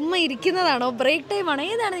ഇങ്ങനെ ചുമ്മാ ഇരിക്കുന്നതാണോ, ബ്രേക്ക് ടൈം ആണോ?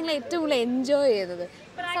 ഏതാണ് നിങ്ങൾ ഏറ്റവും കൂടുതൽ എൻജോയ് ചെയ്തത്?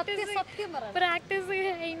 പ്രാക്ടീസ്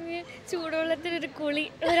കഴിഞ്ഞ് ചൂടുവെള്ളത്തിനൊരു കുളി,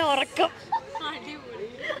 ഒരു ഉറക്കം.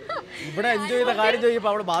 ഇവിടെ എൻജോയ് ചെയ്ത കാര്യം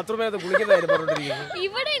ചോദിക്കുമ്പോൾ അവിടെ ബാത്റൂമിനകത്ത് കുളിക്കുന്നതായിരുന്നു.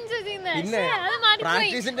 ഇവിടെ എൻജോയ്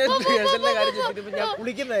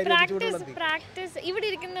പ്രാക്ടീസ് ഇവിടെ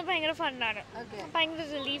ഇരിക്കുന്നത് ഭയങ്കര ഫണ്ണാണ്, ഭയങ്കര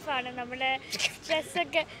റിലീഫാണ്. നമ്മുടെ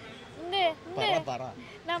സ്ട്രെസ്സൊക്കെ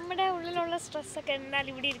നമ്മുടെ ഉള്ളിലുള്ള സ്ട്രെസ്സൊക്കെ എന്നാൽ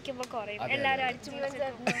ഇവിടെ ഇരിക്കുമ്പോൾ കുറയും. എല്ലാവരും അടിച്ചു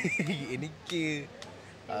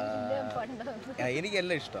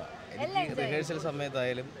എനിക്കെല്ലാം ഇഷ്ടമാണ്. എനിക്ക് റിഹേഴ്സൽ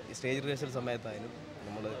സമയത്തായാലും സ്റ്റേജ് റിഹേഴ്സൽ സമയത്തായാലും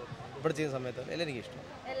നമ്മൾ ഇവിടെ ചെയ്യുന്ന സമയത്തായാലും എല്ലാം എനിക്ക് ഇഷ്ടമാണ്.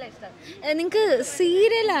 നിങ്ങൾക്ക്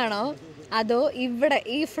സീരിയലാണോ അതോ ഇവിടെ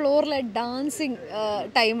ഈ ഫ്ലോറിലെ ഡാൻസിങ്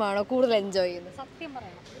ടൈമാണോ കൂടുതൽ എൻജോയ് ചെയ്യുന്നത്? സത്യം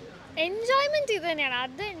പറയണം. എൻജോയ്മെന്റ് ഇത് തന്നെയാണ്.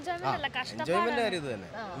 അത് എൻജോയ്മെന്റ് അല്ല, കഷ്ടപ്പാടാണ്.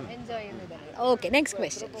 Okay, next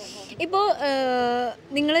question. ഇപ്പോൾ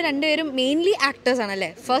നിങ്ങൾ രണ്ടുപേരും മെയിൻലി ആക്ടേഴ്സ് ആണല്ലേ?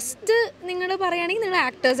 ഫസ്റ്റ് നിങ്ങൾ പറയുകയാണെങ്കിൽ നിങ്ങൾ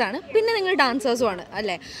ആക്ടേഴ്സാണ്, പിന്നെ നിങ്ങൾ ഡാൻസേഴ്സും ആണ്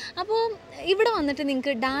അല്ലേ? അപ്പോൾ ഇവിടെ വന്നിട്ട്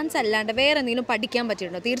നിങ്ങൾക്ക് ഡാൻസ് അല്ലാണ്ട് വേറെ എന്തെങ്കിലും പഠിക്കാൻ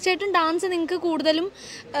പറ്റിയിട്ടുണ്ടോ? തീർച്ചയായിട്ടും ഡാൻസ് നിങ്ങൾക്ക് കൂടുതലും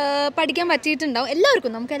പഠിക്കാൻ പറ്റിയിട്ടുണ്ടാവും.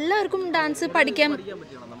 നമുക്ക് എല്ലാവർക്കും ഡാൻസ് പഠിക്കാൻ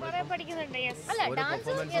അല്ല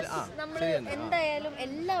ഡാൻസ് നമ്മൾ എന്തായാലും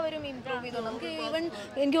എല്ലാവരും ഇമ്പ്രൂവ് ചെയ്തു. നമുക്ക് ഈവൻ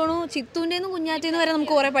എനിക്ക് തോന്നുന്നു ചിത്തുവിൻ്റെ കുഞ്ഞാറ്റേന്ന് വരെ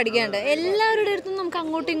നമുക്ക് കുറേ പഠിക്കാനുണ്ട്. എല്ലാവരുടെ അടുത്തും നമുക്ക്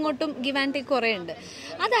അങ്ങോട്ടും ഇങ്ങോട്ടും ഗിവ് ആൻഡ് ടേക്ക് കുറേ ഉണ്ട്.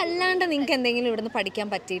 അതല്ലാണ്ട് നിങ്ങൾക്ക് എന്തെങ്കിലും ഇവിടുന്ന് പഠിക്കാൻ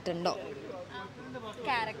പറ്റിയിട്ടുണ്ടോ?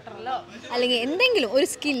 ക്യാരക്ടറിലോ അല്ലെങ്കിൽ എന്തെങ്കിലും ഒരു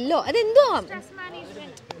സ്കില്ലോ അതെന്തോ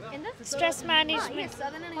സ്ട്രെസ് മാനേജ്മെന്റ്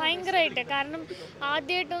ഭയങ്കരമായിട്ട്. കാരണം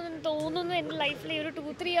ആദ്യമായിട്ടൊന്നും തോന്നുന്നു എൻ്റെ ലൈഫിൽ ഒരു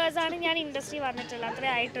 2-3 ഇയേഴ്സാണ് ഞാൻ ഇൻഡസ്ട്രി വന്നിട്ടുള്ളത്, അത്രേ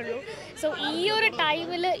ആയിട്ടുള്ളൂ. സോ ഈ ഒരു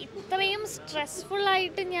ടൈമിൽ ഇത്രയും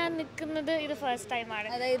സ്ട്രെസ്ഫുള്ളായിട്ട് ഞാൻ നിൽക്കുന്നത് ഇത് ഫസ്റ്റ് ടൈമാണ്.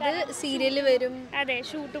 അതായത് സീരിയൽ വരും, അതെ,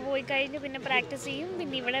 ഷൂട്ട് പോയി കഴിഞ്ഞ് പിന്നെ പ്രാക്ടീസ് ചെയ്യും,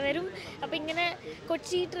 പിന്നെ ഇവിടെ വരും. അപ്പം ഇങ്ങനെ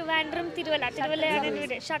കൊച്ചി, ട്രിവാൻഡ്രം, തിരുവല്ലയാണ്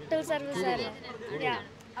ഇവിടെ ഷട്ടിൽ സർവീസ് ആയിരുന്നു.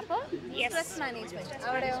 അപ്പോൾ സ്ട്രെസ് മാനേജ്മെന്റ്.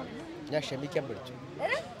 അവിടെയോ? ഞാൻ ക്ഷമിക്കാൻ പഠിച്ചു.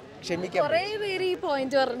 കുറേ പേര് ഈ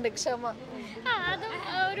പോയിന്റ് പറഞ്ഞിട്ടുണ്ട്, ക്ഷമ.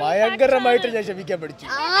 ഭയങ്കരമായിട്ട് ഞാൻ ക്ഷമിക്കാൻ പഠിച്ചു.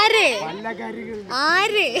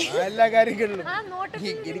 എല്ലാ കാര്യങ്ങളിലും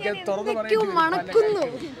എനിക്ക് തുറന്നു മണക്കുന്നു.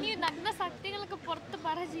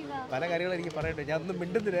 പല കാര്യങ്ങളും എനിക്ക് പറയട്ടെ, ഞാൻ ഒന്നും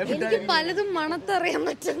മിണ്ടുന്നില്ല. എനിക്ക് പലതും മണത്തറിയാൻ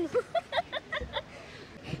പറ്റുന്നു.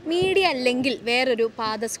 മീഡിയ അല്ലെങ്കിൽ വേറൊരു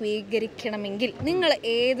പാത സ്വീകരിക്കണമെങ്കിൽ നിങ്ങൾ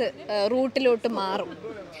ഏത് റൂട്ടിലോട്ട് മാറും?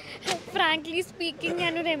 ഫ്രാങ്ക്ലി സ്പീക്കിംഗ്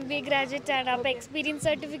ഞാനൊരു MBA ഗ്രാജുവേറ്റ് ആണ്. അപ്പോൾ എക്സ്പീരിയൻസ്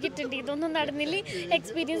സർട്ടിഫിക്കറ്റ് ഉണ്ട്. ഇതൊന്നും നടന്നില്ല.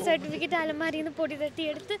 എക്സ്പീരിയൻസ് സർട്ടിഫിക്കറ്റ് അലമാരിയിൽ നിന്ന് പൊടി തട്ടി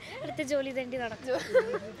എടുത്ത് അടുത്ത ജോലി തേണ്ടി നടക്കും.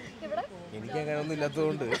 എനിക്ക് അങ്ങനെ ഒന്നും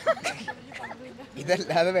ഇല്ലാത്തതുകൊണ്ട്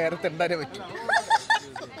ഇതല്ലാതെ വേറെ തെണ്ടാനേ പറ്റും.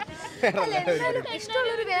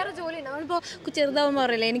 ഇഷ്ടമുള്ളൊരു വേറെ ജോലി നമ്മളിപ്പോ ചെറുതാവുമ്പോ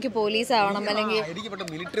പറയില്ലേ എനിക്ക് പോലീസ് ആവണം അല്ലെങ്കിൽ എനിക്ക്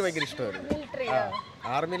മിലിറ്ററി ഭയങ്കര ഇഷ്ടമായിരുന്നു.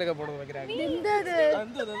 ആർമിയിലൊക്കെ പോകണം ഭയങ്കര.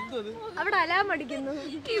 അവിടെ അലാം അടിക്കുന്നു.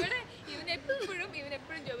 ഇവനെപ്പോഴും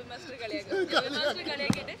ജോബി മാസ്റ്റർ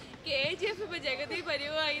കളിയാക്കിയിട്ട് KGF ഇപ്പൊ ജഗതി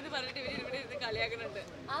പരിവായി എന്ന് പറഞ്ഞിട്ട് ഇവിടെ ഇരുന്ന് കളിയാക്കുന്നുണ്ട്.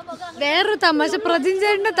 വേറൊരു തമാശ, പ്രജിൻ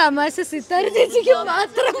ചേട്ടന്റെ തമാശ സിത്താര ചേച്ചിക്ക്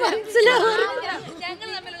മാത്രം മനസ്സിലാവും. ഞങ്ങൾ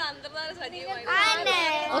തമ്മിലുള്ള അന്തർധാര സജീവമായി.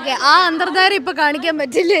 ഓക്കെ, ആ അന്തർധാര ഇപ്പൊ കാണിക്കാൻ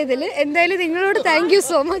പറ്റില്ല ഇതില്. എന്തായാലും നിങ്ങളോട് താങ്ക് യു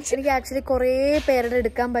സോ മച്ച്. എനിക്ക് ആക്ച്വലി കുറേ പേരുടെ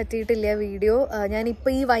എടുക്കാൻ പറ്റിയിട്ടില്ല വീഡിയോ.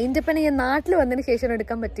 ഞാനിപ്പോൾ ഈ വൈൻഡപ്പനെ ഞാൻ നാട്ടിൽ വന്നതിന് ശേഷം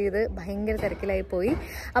എടുക്കാൻ പറ്റിയത്. ഭയങ്കര തിരക്കിലായി പോയി.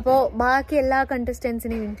 അപ്പോൾ ബാക്കി എല്ലാ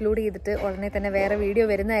കണ്ടസ്റ്റൻസിനെയും ഇൻക്ലൂഡ് ചെയ്തിട്ട് ഉടനെ തന്നെ വേറെ വീഡിയോ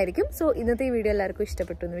വരുന്നതായിരിക്കും. സോ ഇന്നത്തെ ഈ വീഡിയോ എല്ലാവർക്കും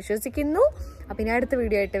ഇഷ്ടപ്പെട്ടു എന്ന് വിശ്വസിക്കുന്നു. അപ്പം ഇനി അടുത്ത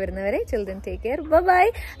വീഡിയോ ആയിട്ട് വരുന്നവരെ children take care, by.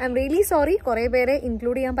 I am really sorry, കുറേ പേരെ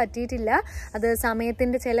ഇൻക്ലൂഡ് ചെയ്യാൻ പറ്റിയിട്ടില്ല. അത്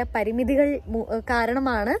സമയത്തിൻ്റെ ചില പരിമിതികൾ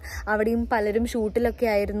കാരണമാണ്. അവിടെയും പലരും ഷൂട്ടിലൊക്കെ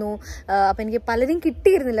ആയിരുന്നു. അപ്പം എനിക്ക് പലരും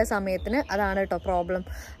കിട്ടിയിരുന്നില്ല സമയത്തിന്. അതാണ് കേട്ടോ പ്രോബ്ലം.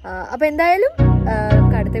 അപ്പോൾ എന്തായാലും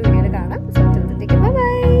നമുക്ക് അടുത്ത വീഡിയോയിൽ കാണാം.